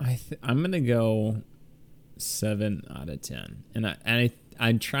 I'm going to go 7 out of 10. And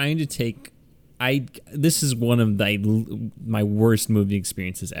I'm trying to take this is one of my worst movie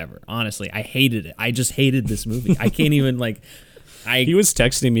experiences ever. Honestly, I hated it. I just hated this movie. I can't even like. He was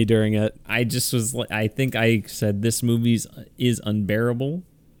texting me during it. I just was like, I think I said this movie is unbearable.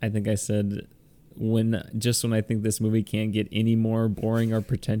 I think I said when I think this movie can't get any more boring or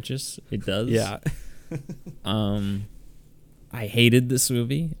pretentious, it does. Yeah. I hated this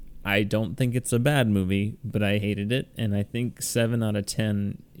movie. I don't think it's a bad movie, but I hated it, and I think 7 out of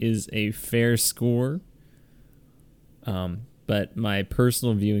 10 is a fair score. But my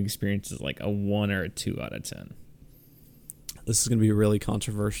personal viewing experience is like a 1 or a 2 out of 10. This is going to be really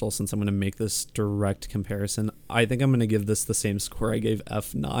controversial since I'm going to make this direct comparison. I think I'm going to give this the same score I gave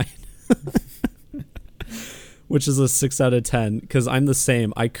F9, which is a 6 out of 10, because I'm the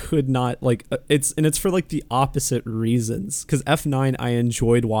same. I could not, like, it's for like the opposite reasons, because F9 I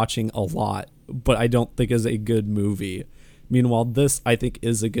enjoyed watching a lot, but I don't think is a good movie. Meanwhile, this I think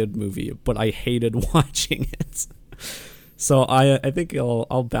is a good movie, but I hated watching it. So I think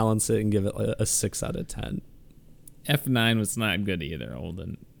I'll balance it and give it a 6 out of 10. F9 was not good either,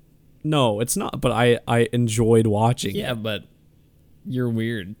 Holden. No, it's not, but I enjoyed watching it. Yeah, but you're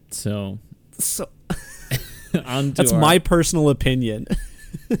weird, so that's my personal opinion.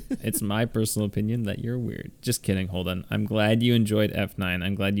 It's my personal opinion that you're weird. Just kidding, Holden. I'm glad you enjoyed F9.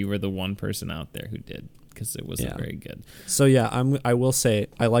 I'm glad you were the one person out there who did, because it wasn't very good. So yeah, I will say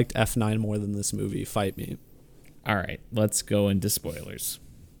I liked F9 more than this movie. Fight me. All right, let's go into spoilers.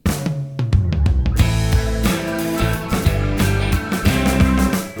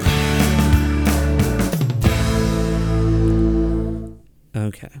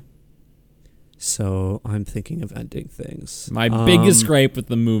 Okay. So I'm thinking of ending things. My biggest gripe with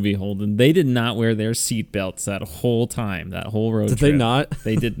the movie, Holden, they did not wear their seatbelts that whole time, that whole road trip. Did they not?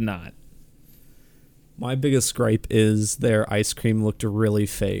 They did not. My biggest gripe is their ice cream looked really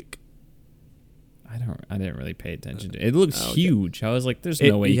fake. I didn't really pay attention to it. It looked huge. I was like, there's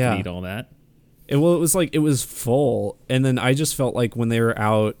no way you can eat all that. It was full, and then I just felt like when they were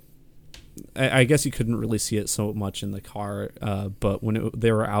out, I guess you couldn't really see it so much in the car, but when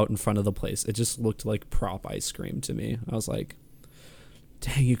they were out in front of the place, it just looked like prop ice cream to me. I was like,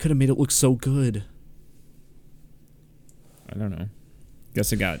 dang, you could have made it look so good. I don't know.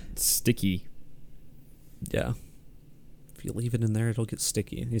 Guess it got sticky. Yeah. If you leave it in there, it'll get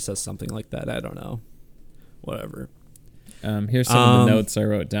sticky. He says something like that. I don't know. Whatever. Here's some of the notes I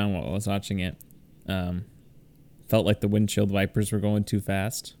wrote down while I was watching it. Felt like the windshield wipers were going too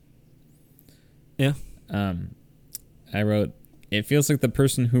fast. Yeah. I wrote, it feels like the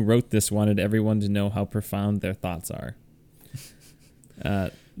person who wrote this wanted everyone to know how profound their thoughts are.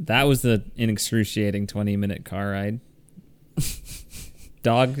 That was an excruciating 20-minute car ride.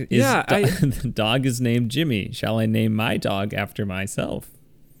 Dog is named Jimmy. Shall I name my dog after myself?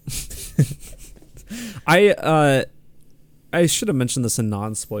 I should have mentioned this in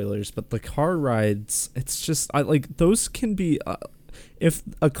non-spoilers, but the car rides, it's just those can be if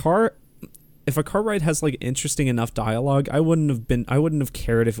a car ride has like interesting enough dialogue, I wouldn't have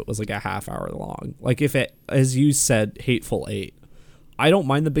cared if it was like a half hour long. Like if it, as you said, Hateful Eight. I don't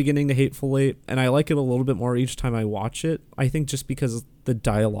mind the beginning to Hateful Eight, and I like it a little bit more each time I watch it. I think just because the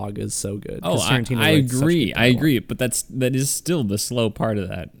dialogue is so good. Oh, I agree. I agree, but that is still the slow part of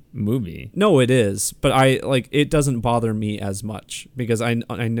that movie. No, it is, but it doesn't bother me as much because I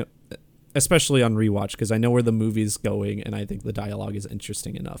know, especially on rewatch, because I know where the movie's going, and I think the dialogue is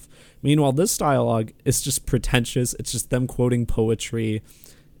interesting enough. Meanwhile, this dialogue is just pretentious. It's just them quoting poetry.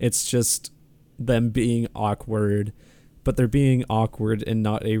 It's just them being awkward. But they're being awkward in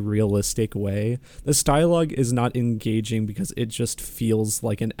not a realistic way. This dialogue is not engaging because it just feels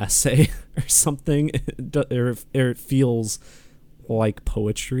like an essay or something. Or it feels like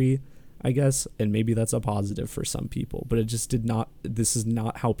poetry, I guess. And maybe that's a positive for some people. But it just did not. This is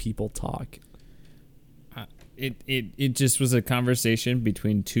not how people talk. It just was a conversation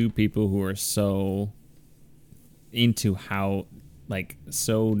between two people who are so into how, like,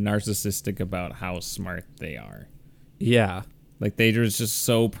 so narcissistic about how smart they are. Yeah. Like, they were just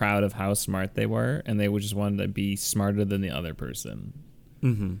so proud of how smart they were, and they would just wanted to be smarter than the other person.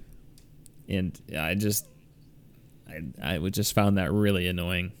 Mm-hmm. And I would just found that really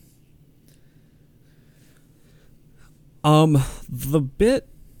annoying. The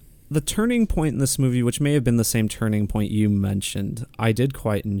turning point in this movie, which may have been the same turning point you mentioned, I did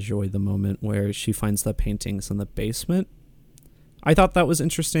quite enjoy the moment where she finds the paintings in the basement. I thought that was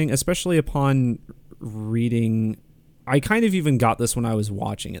interesting, especially upon reading. I kind of even got this when I was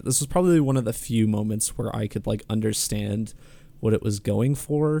watching it. This was probably one of the few moments where I could like understand what it was going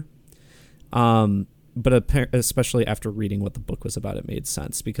for. especially after reading what the book was about, it made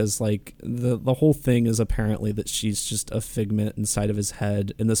sense, because like the whole thing is apparently that she's just a figment inside of his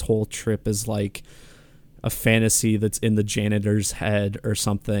head, and this whole trip is like a fantasy that's in the janitor's head or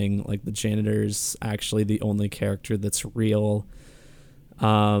something. Like the janitor's actually the only character that's real.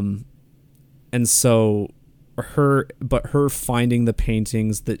 And so her finding the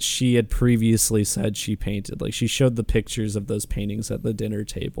paintings that she had previously said she painted, like she showed the pictures of those paintings at the dinner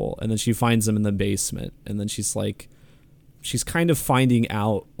table, and then she finds them in the basement, and then she's kind of finding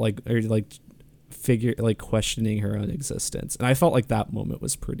out, questioning her own existence. And I felt like that moment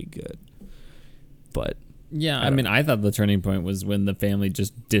was pretty good. But yeah, I mean, I thought the turning point was when the family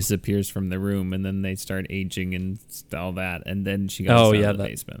just disappears from the room, and then they start aging and all that, and then she goes down to the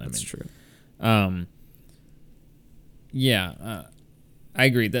basement. That's true. Yeah, I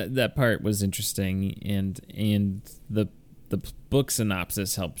agree that part was interesting, and the book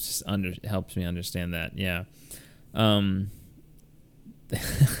synopsis helps me understand that. Yeah, I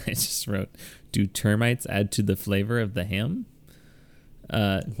just wrote, do termites add to the flavor of the ham?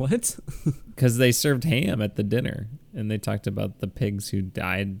 What? Because they served ham at the dinner, and they talked about the pigs who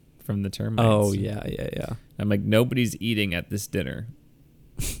died from the termites. Oh yeah. I'm like, nobody's eating at this dinner.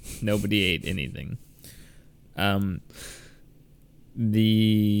 Nobody ate anything.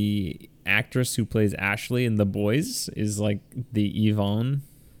 The actress who plays Ashley in The Boys is like the Yvonne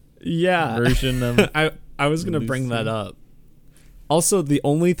version of I was gonna bring that up. Also, the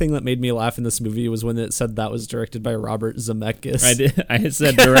only thing that made me laugh in this movie was when it said that was directed by Robert Zemeckis. I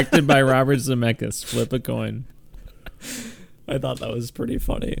said directed by Robert Zemeckis. Flip a coin. I thought that was pretty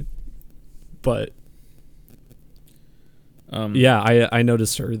funny. But yeah, I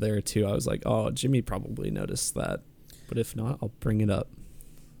noticed her there too. I was like, oh, Jimmy probably noticed that. But if not, I'll bring it up.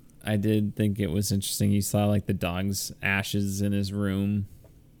 I did think it was interesting. You saw like the dog's ashes in his room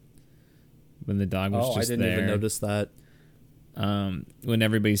when the dog was just there. I didn't even notice that. When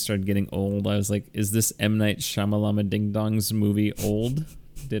everybody started getting old, I was like, is this M. Night Shyamalan Ding Dong's movie old?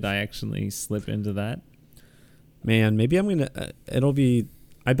 Did I actually slip into that? Man, maybe I'm going to...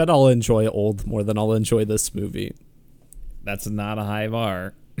 I bet I'll enjoy Old more than I'll enjoy this movie. That's not a high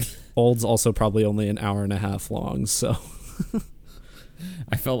bar. Old's also probably only an hour and a half long, so...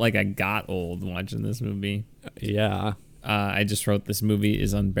 I felt like I got old watching this movie. Yeah. I just wrote, this movie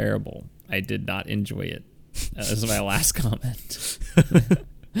is unbearable. I did not enjoy it. This is my last comment.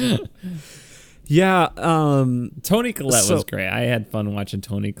 Yeah. Toni Collette was great. I had fun watching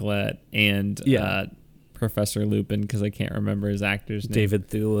Toni Collette and Professor Lupin, because I can't remember his actor's name. David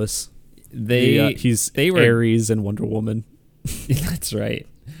Thewlis. He's Ares in Wonder Woman. That's right.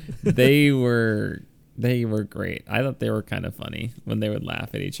 They were great. I thought they were kind of funny when they would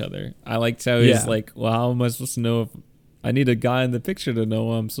laugh at each other. I liked how he's like, well, how am I supposed to know if I need a guy in the picture to know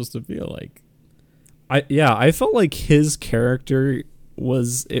what I'm supposed to feel like? I felt like his character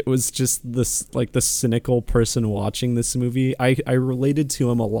was just this, like, the cynical person watching this movie. I related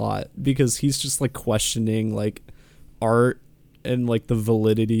to him a lot because he's just like questioning like art and like the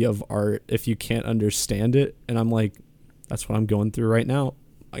validity of art if you can't understand it. And I'm like, that's what I'm going through right now.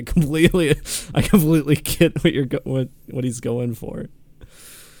 I completely get what he's going for.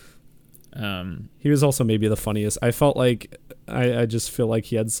 He was also maybe the funniest. I felt like I just feel like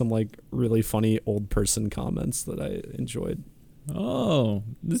he had some like really funny old person comments that I enjoyed. Oh,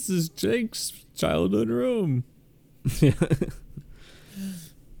 this is Jake's childhood room. Yeah.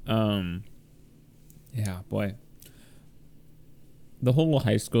 Yeah, boy. The whole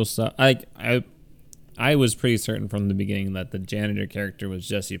high school stuff. I was pretty certain from the beginning that the janitor character was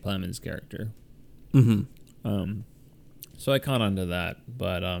Jesse Plemons' character. Mm-hmm. So I caught on to that,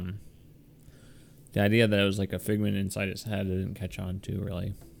 but the idea that it was like a figment inside his head, I didn't catch on to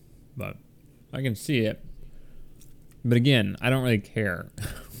really. But I can see it. But again, I don't really care.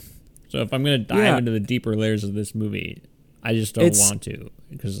 So if I'm going to dive into the deeper layers of this movie, I just don't want to,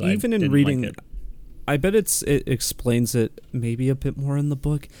 because even in reading it. I bet it explains it maybe a bit more in the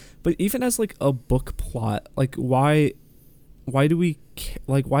book, but even as like a book plot, like why do we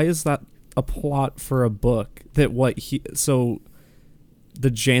why is that a plot for a book? That so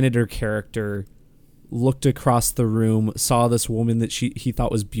the janitor character looked across the room, saw this woman that he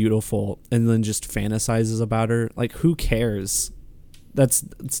thought was beautiful, and then just fantasizes about her. Like, who cares?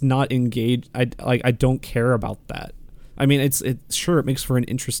 It's not engaged. I don't care about that. I mean, sure, it makes for an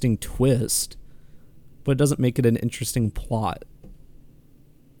interesting twist, but it doesn't make it an interesting plot.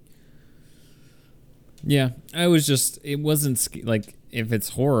 Yeah, it wasn't like, if it's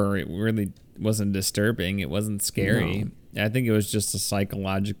horror, it really wasn't disturbing. It wasn't scary. No. I think it was just a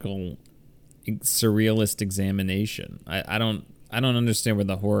psychological, surrealist examination. I I don't understand where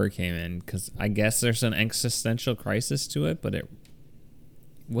the horror came in, because I guess there's an existential crisis to it, but it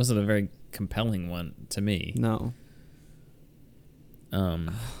wasn't a very compelling one to me. No.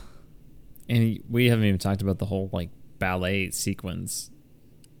 And we haven't even talked about the whole like ballet sequence.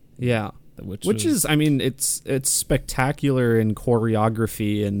 Yeah. Which is, I mean, it's spectacular in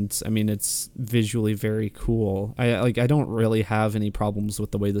choreography, and I mean, it's visually very cool. I don't really have any problems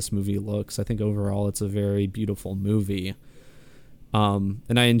with the way this movie looks. I think overall it's a very beautiful movie. And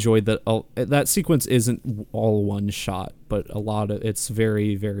I enjoyed that. That sequence isn't all one shot, but a lot of it's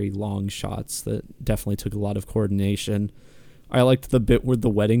very, very long shots that definitely took a lot of coordination. I liked the bit where the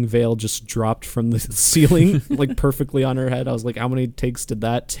wedding veil just dropped from the ceiling, like perfectly on her head. I was like, how many takes did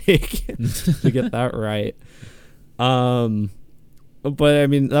that take to get that right? But I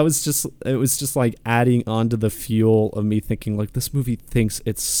mean, it was just like adding onto the fuel of me thinking like, this movie thinks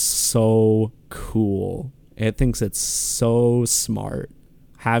it's so cool. It thinks it's so smart,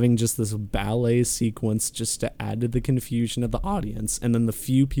 having just this ballet sequence just to add to the confusion of the audience. And then the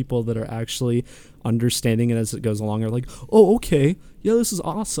few people that are actually understanding it as it goes along are like, oh, okay, yeah, this is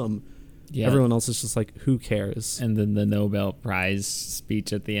awesome. Yeah. Everyone else is just like, who cares? And then the Nobel Prize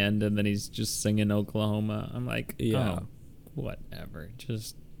speech at the end, and then he's just singing Oklahoma. I'm like, yeah, oh, whatever.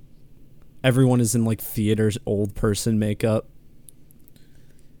 Just everyone is in like theater's old person makeup,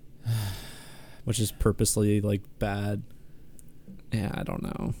 which is purposely like bad. Yeah, I don't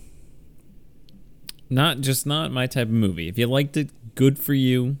know. Not my type of movie. If you liked it, good for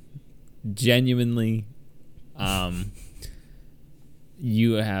you. Genuinely,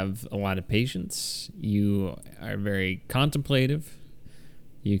 you have a lot of patience. You are very contemplative.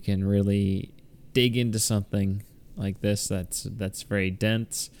 You can really dig into something like this that's very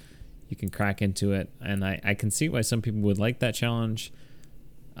dense. You can crack into it, and I can see why some people would like that challenge.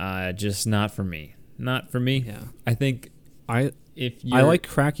 Just not for me. Not for me. Yeah. I think I like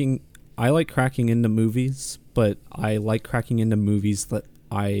cracking into movies, but I like cracking into movies that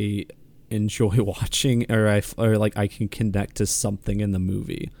I enjoy watching, or I can connect to something in the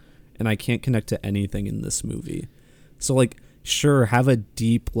movie, and I can't connect to anything in this movie. So like, sure, have a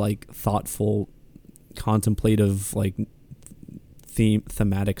deep, like, thoughtful, contemplative, like,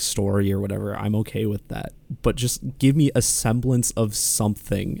 thematic story or whatever. I'm okay with that, but just give me a semblance of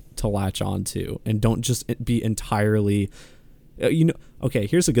something to latch onto, and don't just be entirely, okay,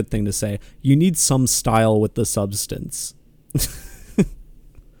 here's a good thing to say. You need some style with the substance.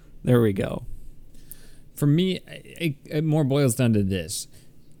 There we go. For me, it more boils down to this.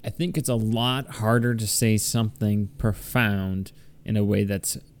 I think it's a lot harder to say something profound in a way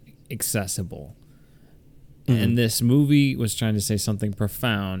that's accessible. Mm-hmm. And this movie was trying to say something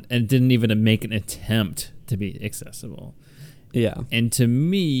profound and didn't even make an attempt to be accessible. Yeah. And to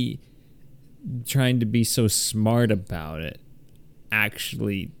me, trying to be so smart about it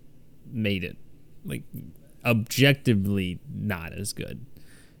actually made it, like, objectively not as good.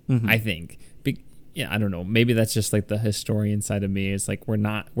 Mm-hmm. I think. I don't know. Maybe that's just like the historian side of me. It's like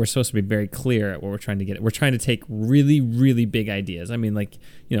we're supposed to be very clear at what we're trying to get. We're trying to take really, really big ideas. I mean, like,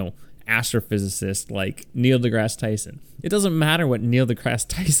 astrophysicist like Neil deGrasse Tyson. It doesn't matter what Neil deGrasse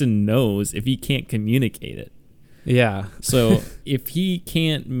Tyson knows if he can't communicate it. Yeah. So if he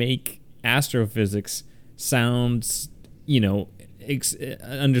can't make astrophysics sound,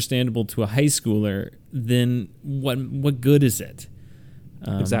 understandable to a high schooler, then what good is it?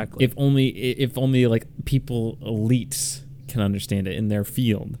 Exactly. If only like people, elites, can understand it in their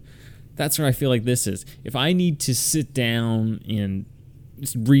field. That's where I feel like this is. If I need to sit down and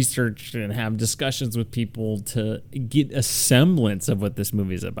research and have discussions with people to get a semblance of what this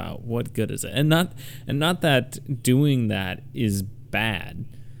movie is about, what good is it? And not that doing that is bad.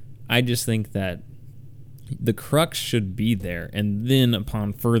 I just think that the crux should be there, and then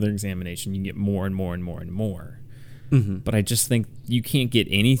upon further examination, you get more and more and more and more. Mm-hmm. But I just think you can't get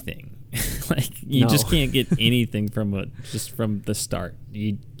anything. Just can't get anything from the start.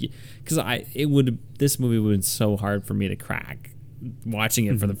 Because this movie would have been so hard for me to crack watching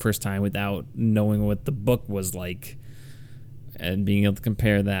it for the first time without knowing what the book was like and being able to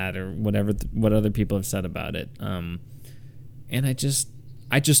compare that or what other people have said about it. And I just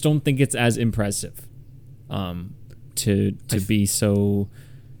don't think it's as impressive to be so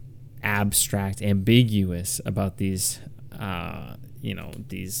abstract, ambiguous about these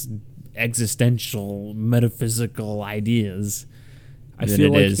these existential, metaphysical ideas. I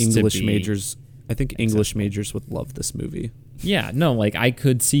feel like English majors would love this movie. Yeah, no, like I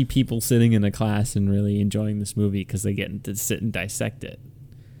could see people sitting in a class and really enjoying this movie because they get to sit and dissect it.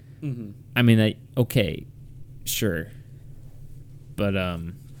 Mm-hmm. I mean, okay, sure, but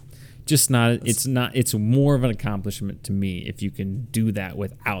Just not. It's not. It's more of an accomplishment to me if you can do that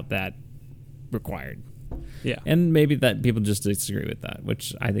without that required. Yeah. And maybe that people just disagree with that,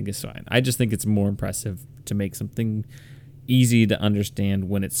 which I think is fine. I just think it's more impressive to make something easy to understand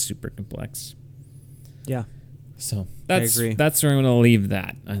when it's super complex. Yeah. So I agree. That's where I'm going to leave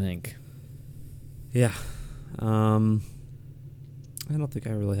that, I think. Yeah. I don't think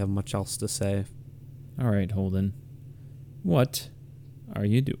I really have much else to say. All right, Holden. What are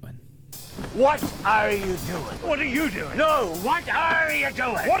you doing? What are you doing? What are you doing? No, what are you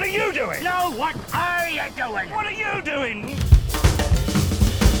doing? What are you doing? No, what are you doing? What are you doing?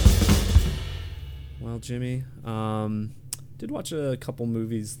 Well, Jimmy, did watch a couple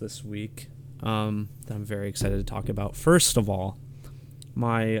movies this week that I'm very excited to talk about. First of all,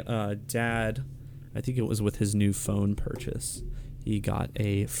 my dad, I think it was with his new phone purchase, he got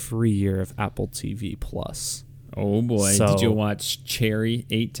a free year of Apple TV Plus. Oh boy, So, did you watch Cherry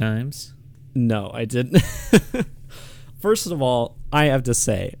 8 times? No, I didn't. First of all, I have to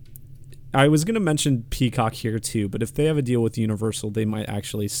say, I was going to mention Peacock here too, but if they have a deal with Universal, they might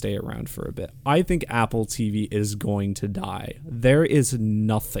actually stay around for a bit. I think Apple TV is going to die. There is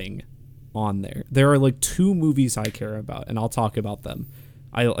nothing on there. There are like 2 movies I care about, and I'll talk about them.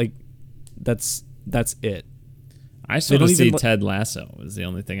 That's it. I still want to see Ted Lasso is the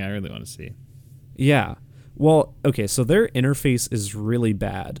only thing I really want to see. Yeah. Well, okay, so their interface is really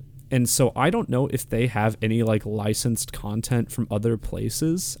bad. And so I don't know if they have any like licensed content from other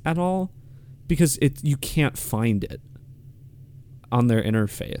places at all, because you can't find it on their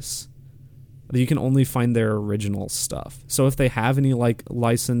interface. You can only find their original stuff. So if they have any like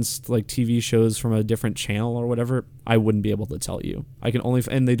licensed like TV shows from a different channel or whatever, I wouldn't be able to tell you. I can only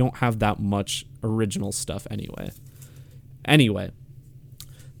and they don't have that much original stuff anyway. Anyway,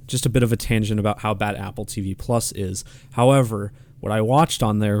 just a bit of a tangent about how bad Apple TV Plus is. However, what I watched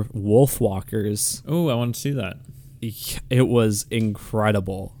on there, Wolfwalkers. Oh, I want to see that. It was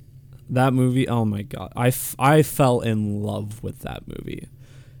incredible. That movie, oh my God. I fell in love with that movie.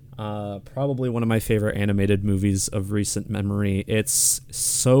 Probably one of my favorite animated movies of recent memory. It's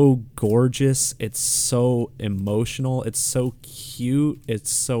so gorgeous. It's so emotional. It's so cute.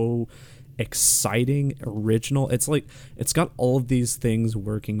 It's so exciting, original. It's like it's got all of these things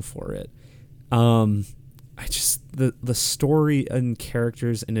working for it. The story and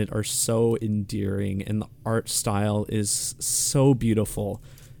characters in it are so endearing, and the art style is so beautiful.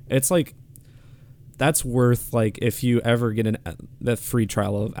 It's like that's worth, like, if you ever get the free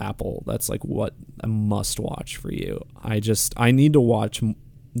trial of Apple, that's like what a must watch for you. I need to watch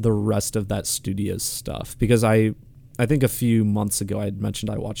the rest of that studio's stuff, because I think a few months ago I had mentioned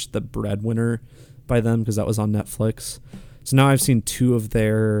I watched The Breadwinner by them because that was on Netflix. So now I've seen 2 of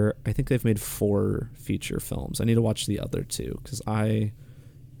their, I think they've made 4 feature films. I need to watch the other 2 because I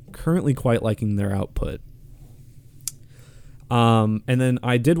currently quite liking their output. And then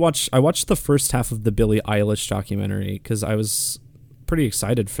I watched the first half of the Billie Eilish documentary because I was pretty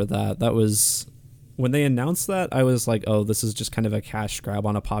excited for that. That was, when they announced that, I was like, oh, this is just kind of a cash grab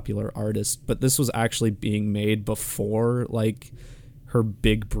on a popular artist. But this was actually being made before, like, her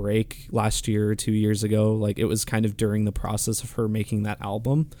big break last year or 2 years ago. Like, it was kind of during the process of her making that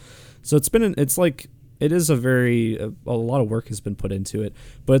album. So it is a lot of work has been put into it,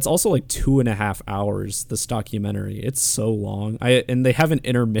 but it's also like 2.5 hours, this documentary. It's so long. And they have an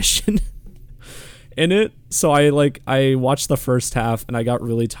intermission in it. So I watched the first half and I got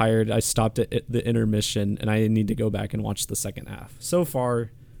really tired. I stopped at the intermission and I need to go back and watch the second half. So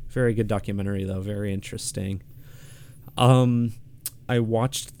far, very good documentary though. Very interesting. I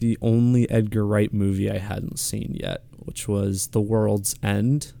watched the only Edgar Wright movie I hadn't seen yet, which was The World's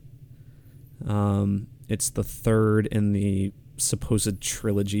End. It's the third in the supposed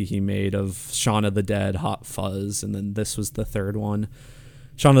trilogy he made of Shaun of the Dead, Hot Fuzz, and then this was the third one.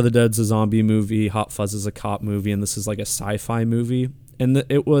 Shaun of the Dead's a zombie movie, Hot Fuzz is a cop movie, and this is like a sci-fi movie. And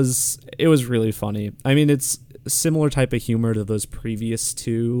it was really funny. I mean, it's a similar type of humor to those previous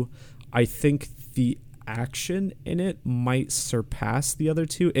 2. I think the action in it might surpass the other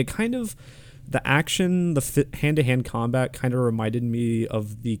 2. It kind of, the action, the hand-to-hand combat kind of reminded me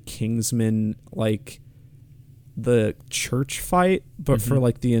of the Kingsman, like the church fight, but for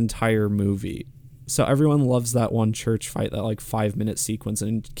like the entire movie. So everyone loves that one church fight, that like 5-minute sequence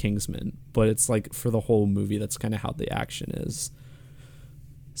in Kingsman, but it's like for the whole movie, that's kind of how the action is.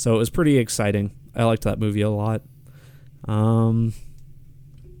 So it was pretty exciting. I liked that movie a lot.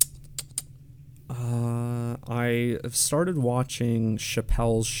 I have started watching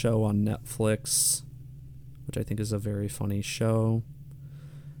Chappelle's Show on Netflix, which I think is a very funny show.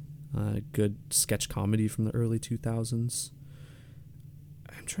 Good sketch comedy from the early 2000s.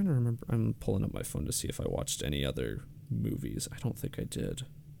 I'm trying to remember. I'm pulling up my phone to see if I watched any other movies. I don't think I did.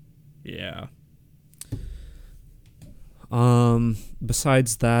 Yeah.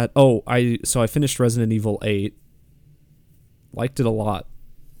 Besides that, I finished Resident Evil 8. Liked it a lot.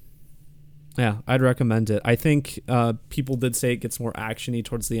 Yeah, I'd recommend it. I think people did say it gets more actiony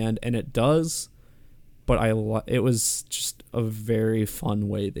towards the end, and it does. But it was just a very fun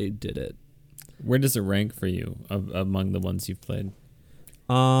way they did it. Where does it rank for you among the ones you've played?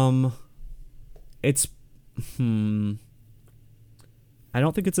 It's I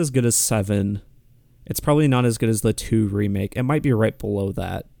don't think it's as good as 7. It's probably not as good as the 2 remake. It might be right below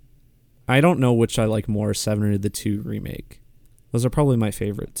that. I don't know which I like more, 7 or the 2 remake. Those are probably my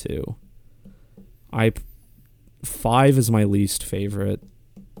favorite too. 5 is my least favorite.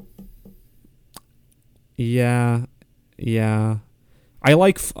 Yeah. I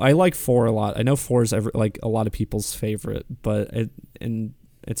like 4 a lot. I know 4 is like a lot of people's favorite, but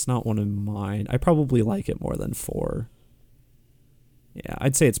it's not one of mine. I probably like it more than 4. Yeah,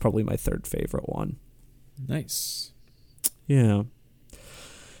 I'd say it's probably my 3rd favorite one. Nice. Yeah.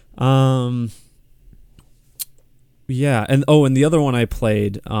 Yeah, and the other one I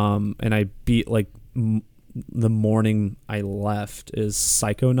played, and I beat like the morning I left is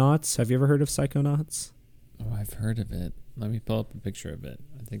Psychonauts. Have you ever heard of Psychonauts? Oh, I've heard of it. Let me pull up a picture of it.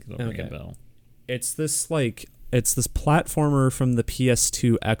 I think it'll ring a bell. It's this platformer from the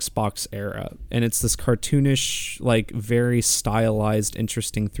PS2 Xbox era, and it's this cartoonish, like very stylized,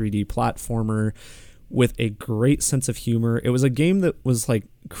 interesting 3D platformer with a great sense of humor. It was a game that was like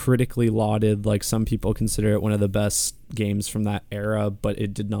critically lauded, like some people consider it one of the best games from that era, but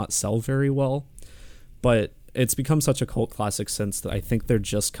it did not sell very well. But it's become such a cult classic since that I think they're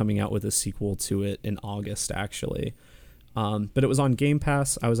just coming out with a sequel to it in August, actually. But it was on Game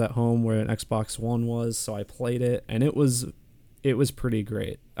Pass. I was at home where an Xbox One was, so I played it, and it was pretty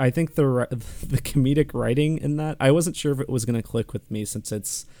great. I think the comedic writing in that, I wasn't sure if it was going to click with me since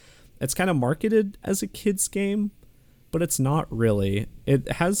it's kind of marketed as a kid's game, but it's not really.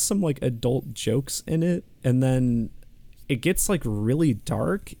 It has some like adult jokes in it, and then it gets like really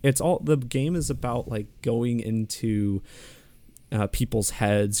dark. The game is about like going into people's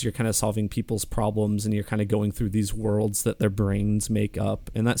heads. You're kind of solving people's problems, and you're kind of going through these worlds that their brains make up,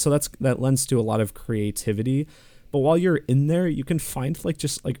 and that lends to a lot of creativity. But while you're in there, you can find like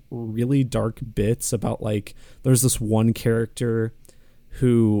just like really dark bits about like there's this one character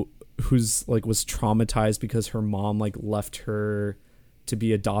who's like was traumatized because her mom like left her to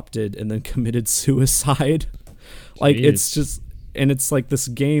be adopted and then committed suicide. Like it's just, and it's like this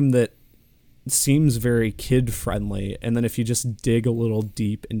game that seems very kid friendly, and then if you just dig a little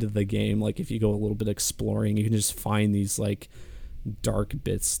deep into the game, like if you go a little bit exploring, you can just find these like dark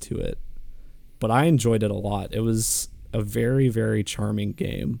bits to it. But I enjoyed it a lot. It was a very, very charming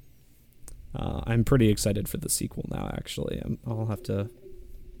game. I'm pretty excited for the sequel now, actually. I'll have to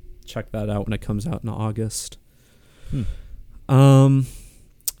check that out when it comes out in August. Yeah,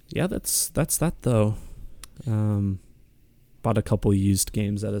 that's that though. Bought a couple used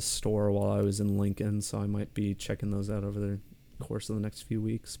games at a store while I was in Lincoln, so I might be checking those out over the course of the next few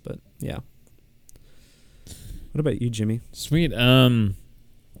weeks. But yeah. What about you, Jimmy? Sweet.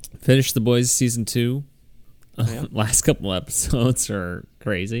 Finished The Boys season 2. Yeah. Last couple episodes are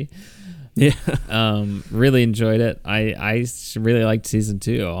crazy. Yeah. Really enjoyed it. I really liked season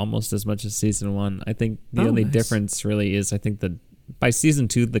 2 almost as much as season 1. I think the only difference really is I think that by season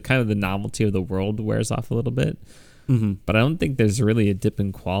 2 the novelty of the world wears off a little bit. Mm-hmm. But I don't think there's really a dip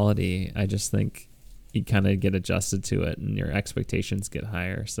in quality. I just think you kind of get adjusted to it and your expectations get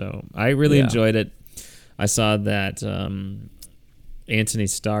higher. So I really enjoyed it. I saw that Anthony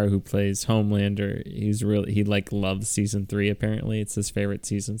Starr, who plays Homelander, he loves season 3. Apparently, it's his favorite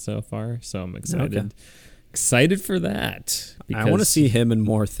season so far. So I'm excited for that. I want to see him in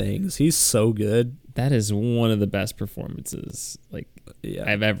more things. He's so good. That is one of the best performances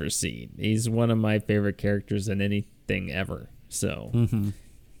I've ever seen. He's one of my favorite characters in anything ever. So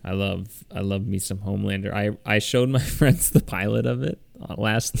I love me some Homelander. I showed my friends the pilot of it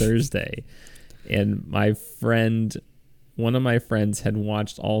last Thursday, and one of my friends had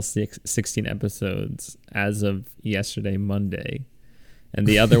watched all 16 episodes as of yesterday, Monday, and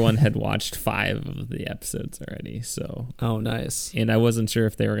the other one had watched 5 of the episodes already. So nice. And I wasn't sure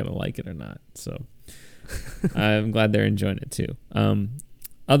if they were gonna like it or not. So I'm glad they're enjoying it too.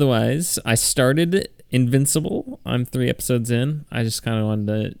 Otherwise, I started Invincible. I'm 3 episodes in. I just kind of wanted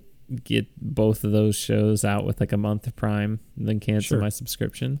to get both of those shows out with like a month of Prime and then cancel my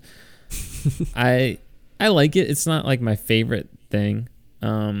subscription. I like it. It's not like my favorite thing.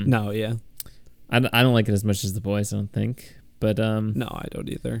 No, yeah. I don't like it as much as The Boys, I don't think. But No, I don't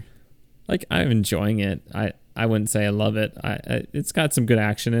either. like I'm enjoying it. I wouldn't say I love it. It's got some good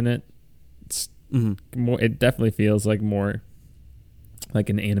action in it. It's more. It definitely feels like more like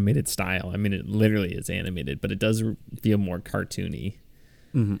an animated style. I mean, it literally is animated, but it does feel more cartoony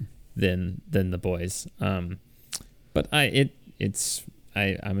than the boys. But I'm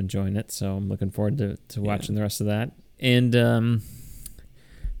enjoying it, so I'm looking forward to watching the rest of that. And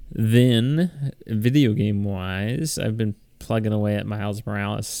then video game wise, I've been plugging away at Miles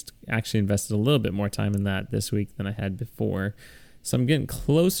Morales. Actually invested a little bit more time in that this week than I had before. So I'm getting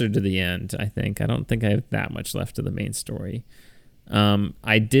closer to the end, I think. I don't think I have that much left of the main story.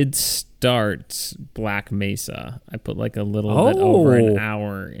 I did start Black Mesa. I put like a little bit over an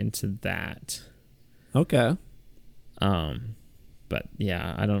hour into that. Okay. But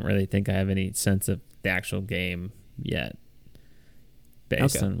yeah, I don't really think I have any sense of the actual game yet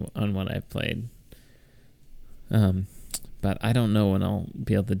based on what I've played. But I don't know when I'll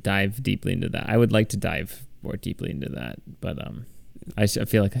be able to dive deeply into that. I would like to dive more deeply into that, but I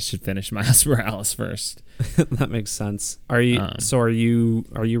feel like I should finish Miles Morales first. That makes sense. Are you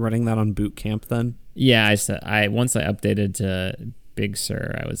running that on Boot Camp then? Yeah, once I updated to Big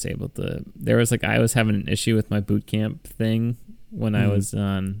Sur, I was able to. I was having an issue with my Boot Camp thing when I was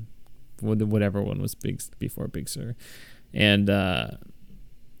on whatever one was before Big Sur, and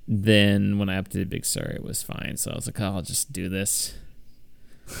then when I updated Big Sur, it was fine. So I was like, I'll just do this.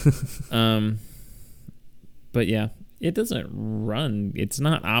 But yeah, it doesn't run. It's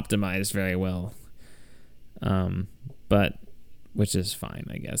not optimized very well. But which is fine,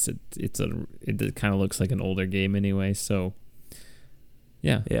 I guess. It kind of looks like an older game anyway. So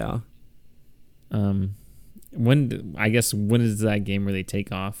yeah. When does that game really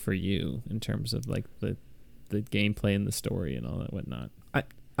take off for you in terms of like the gameplay and the story and all that whatnot?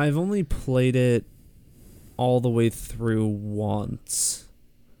 I've only played it all the way through once.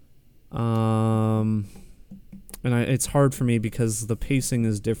 It's hard for me because the pacing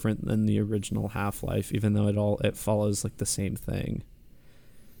is different than the original Half-Life, even though it follows like the same thing.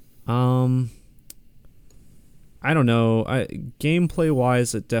 I don't know. Gameplay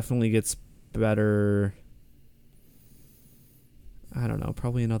wise, it definitely gets better. I don't know,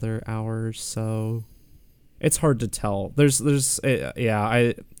 probably another hour or so. It's hard to tell.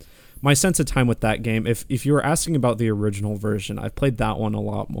 My sense of time with that game, if you were asking about the original version, I've played that one a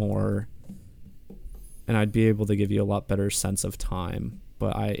lot more, and I'd be able to give you a lot better sense of time.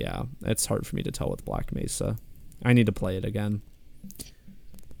 But it's hard for me to tell with Black Mesa. I need to play it again.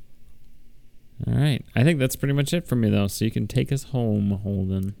 All right. I think that's pretty much it for me, though, so you can take us home,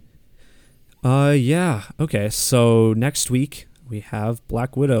 Holden. Yeah. Okay, so next week we have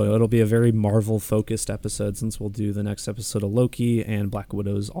Black Widow. It'll be a very Marvel-focused episode since we'll do the next episode of Loki, and Black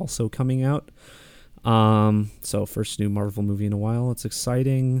Widow is also coming out. So first new Marvel movie in a while. It's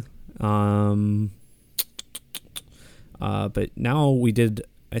exciting. But now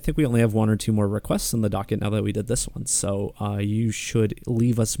I think we only have one or two more requests in the docket now that we did this one. So you should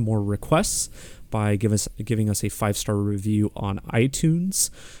leave us more requests by giving us a 5-star review on iTunes.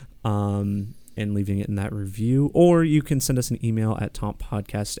 And leaving it in that review, or you can send us an email at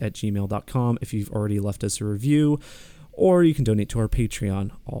tompodcast@gmail.com if you've already left us a review, or you can donate to our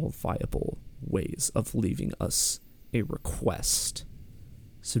Patreon, all viable ways of leaving us a request.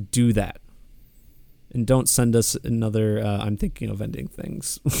 So do that. And don't send us another, I'm thinking of ending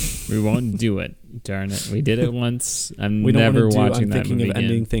things. We won't do it, darn it. We did it once. I'm never watching that movie again. I'm thinking of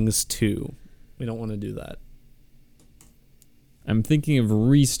ending things too. We don't want to do that. I'm thinking of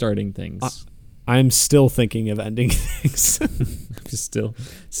restarting things. I'm still thinking of ending things. I'm just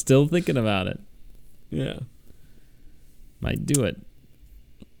still thinking about it. Yeah. Might do it.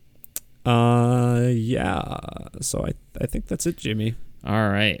 Yeah. So I think that's it, Jimmy.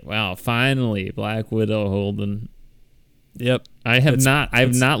 All right. Wow. Finally, Black Widow, Holden. Yep. I've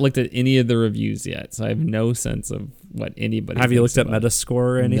not looked at any of the reviews yet, so I have no sense of what anybody. Have you looked at Metascore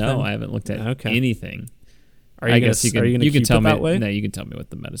or anything? No, I haven't looked at anything. I guess you can tell me that way? No, you can tell me what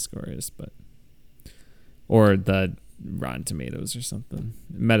the Metascore is, or the Rotten Tomatoes or something.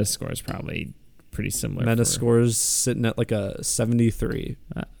 Metascore is probably pretty similar. Metascore is sitting at like a 73.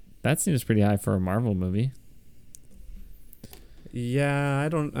 That seems pretty high for a Marvel movie. Yeah,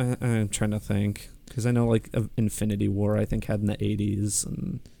 I'm trying to think, because I know like Infinity War I think had in the 80s,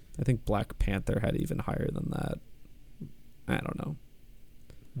 and I think Black Panther had even higher than that. I don't know.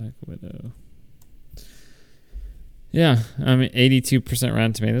 Black Widow. Yeah, I mean 82%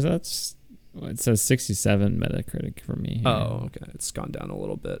 Rotten Tomatoes. It says 67 Metacritic for me. Oh, okay. It's gone down a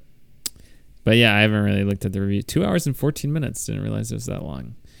little bit. But yeah, I haven't really looked at the review. 2 hours and 14 minutes. Didn't realize it was that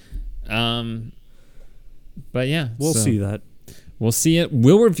long. But yeah, we'll see that. We'll see it.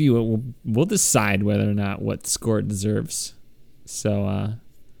 We'll review it. We'll decide whether or not what score it deserves. So,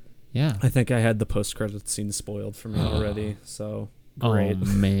 yeah. I think I had the post-credits scene spoiled for me already, so great. Oh,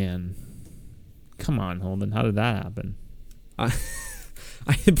 man. Come on, Holden. How did that happen?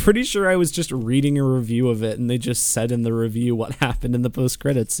 I'm pretty sure I was just reading a review of it, and they just said in the review what happened in the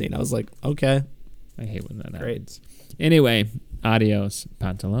post-credits scene. I was like, okay. I hate when that Great. happens. Anyway, adios,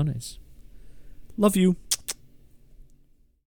 pantalones. Love you.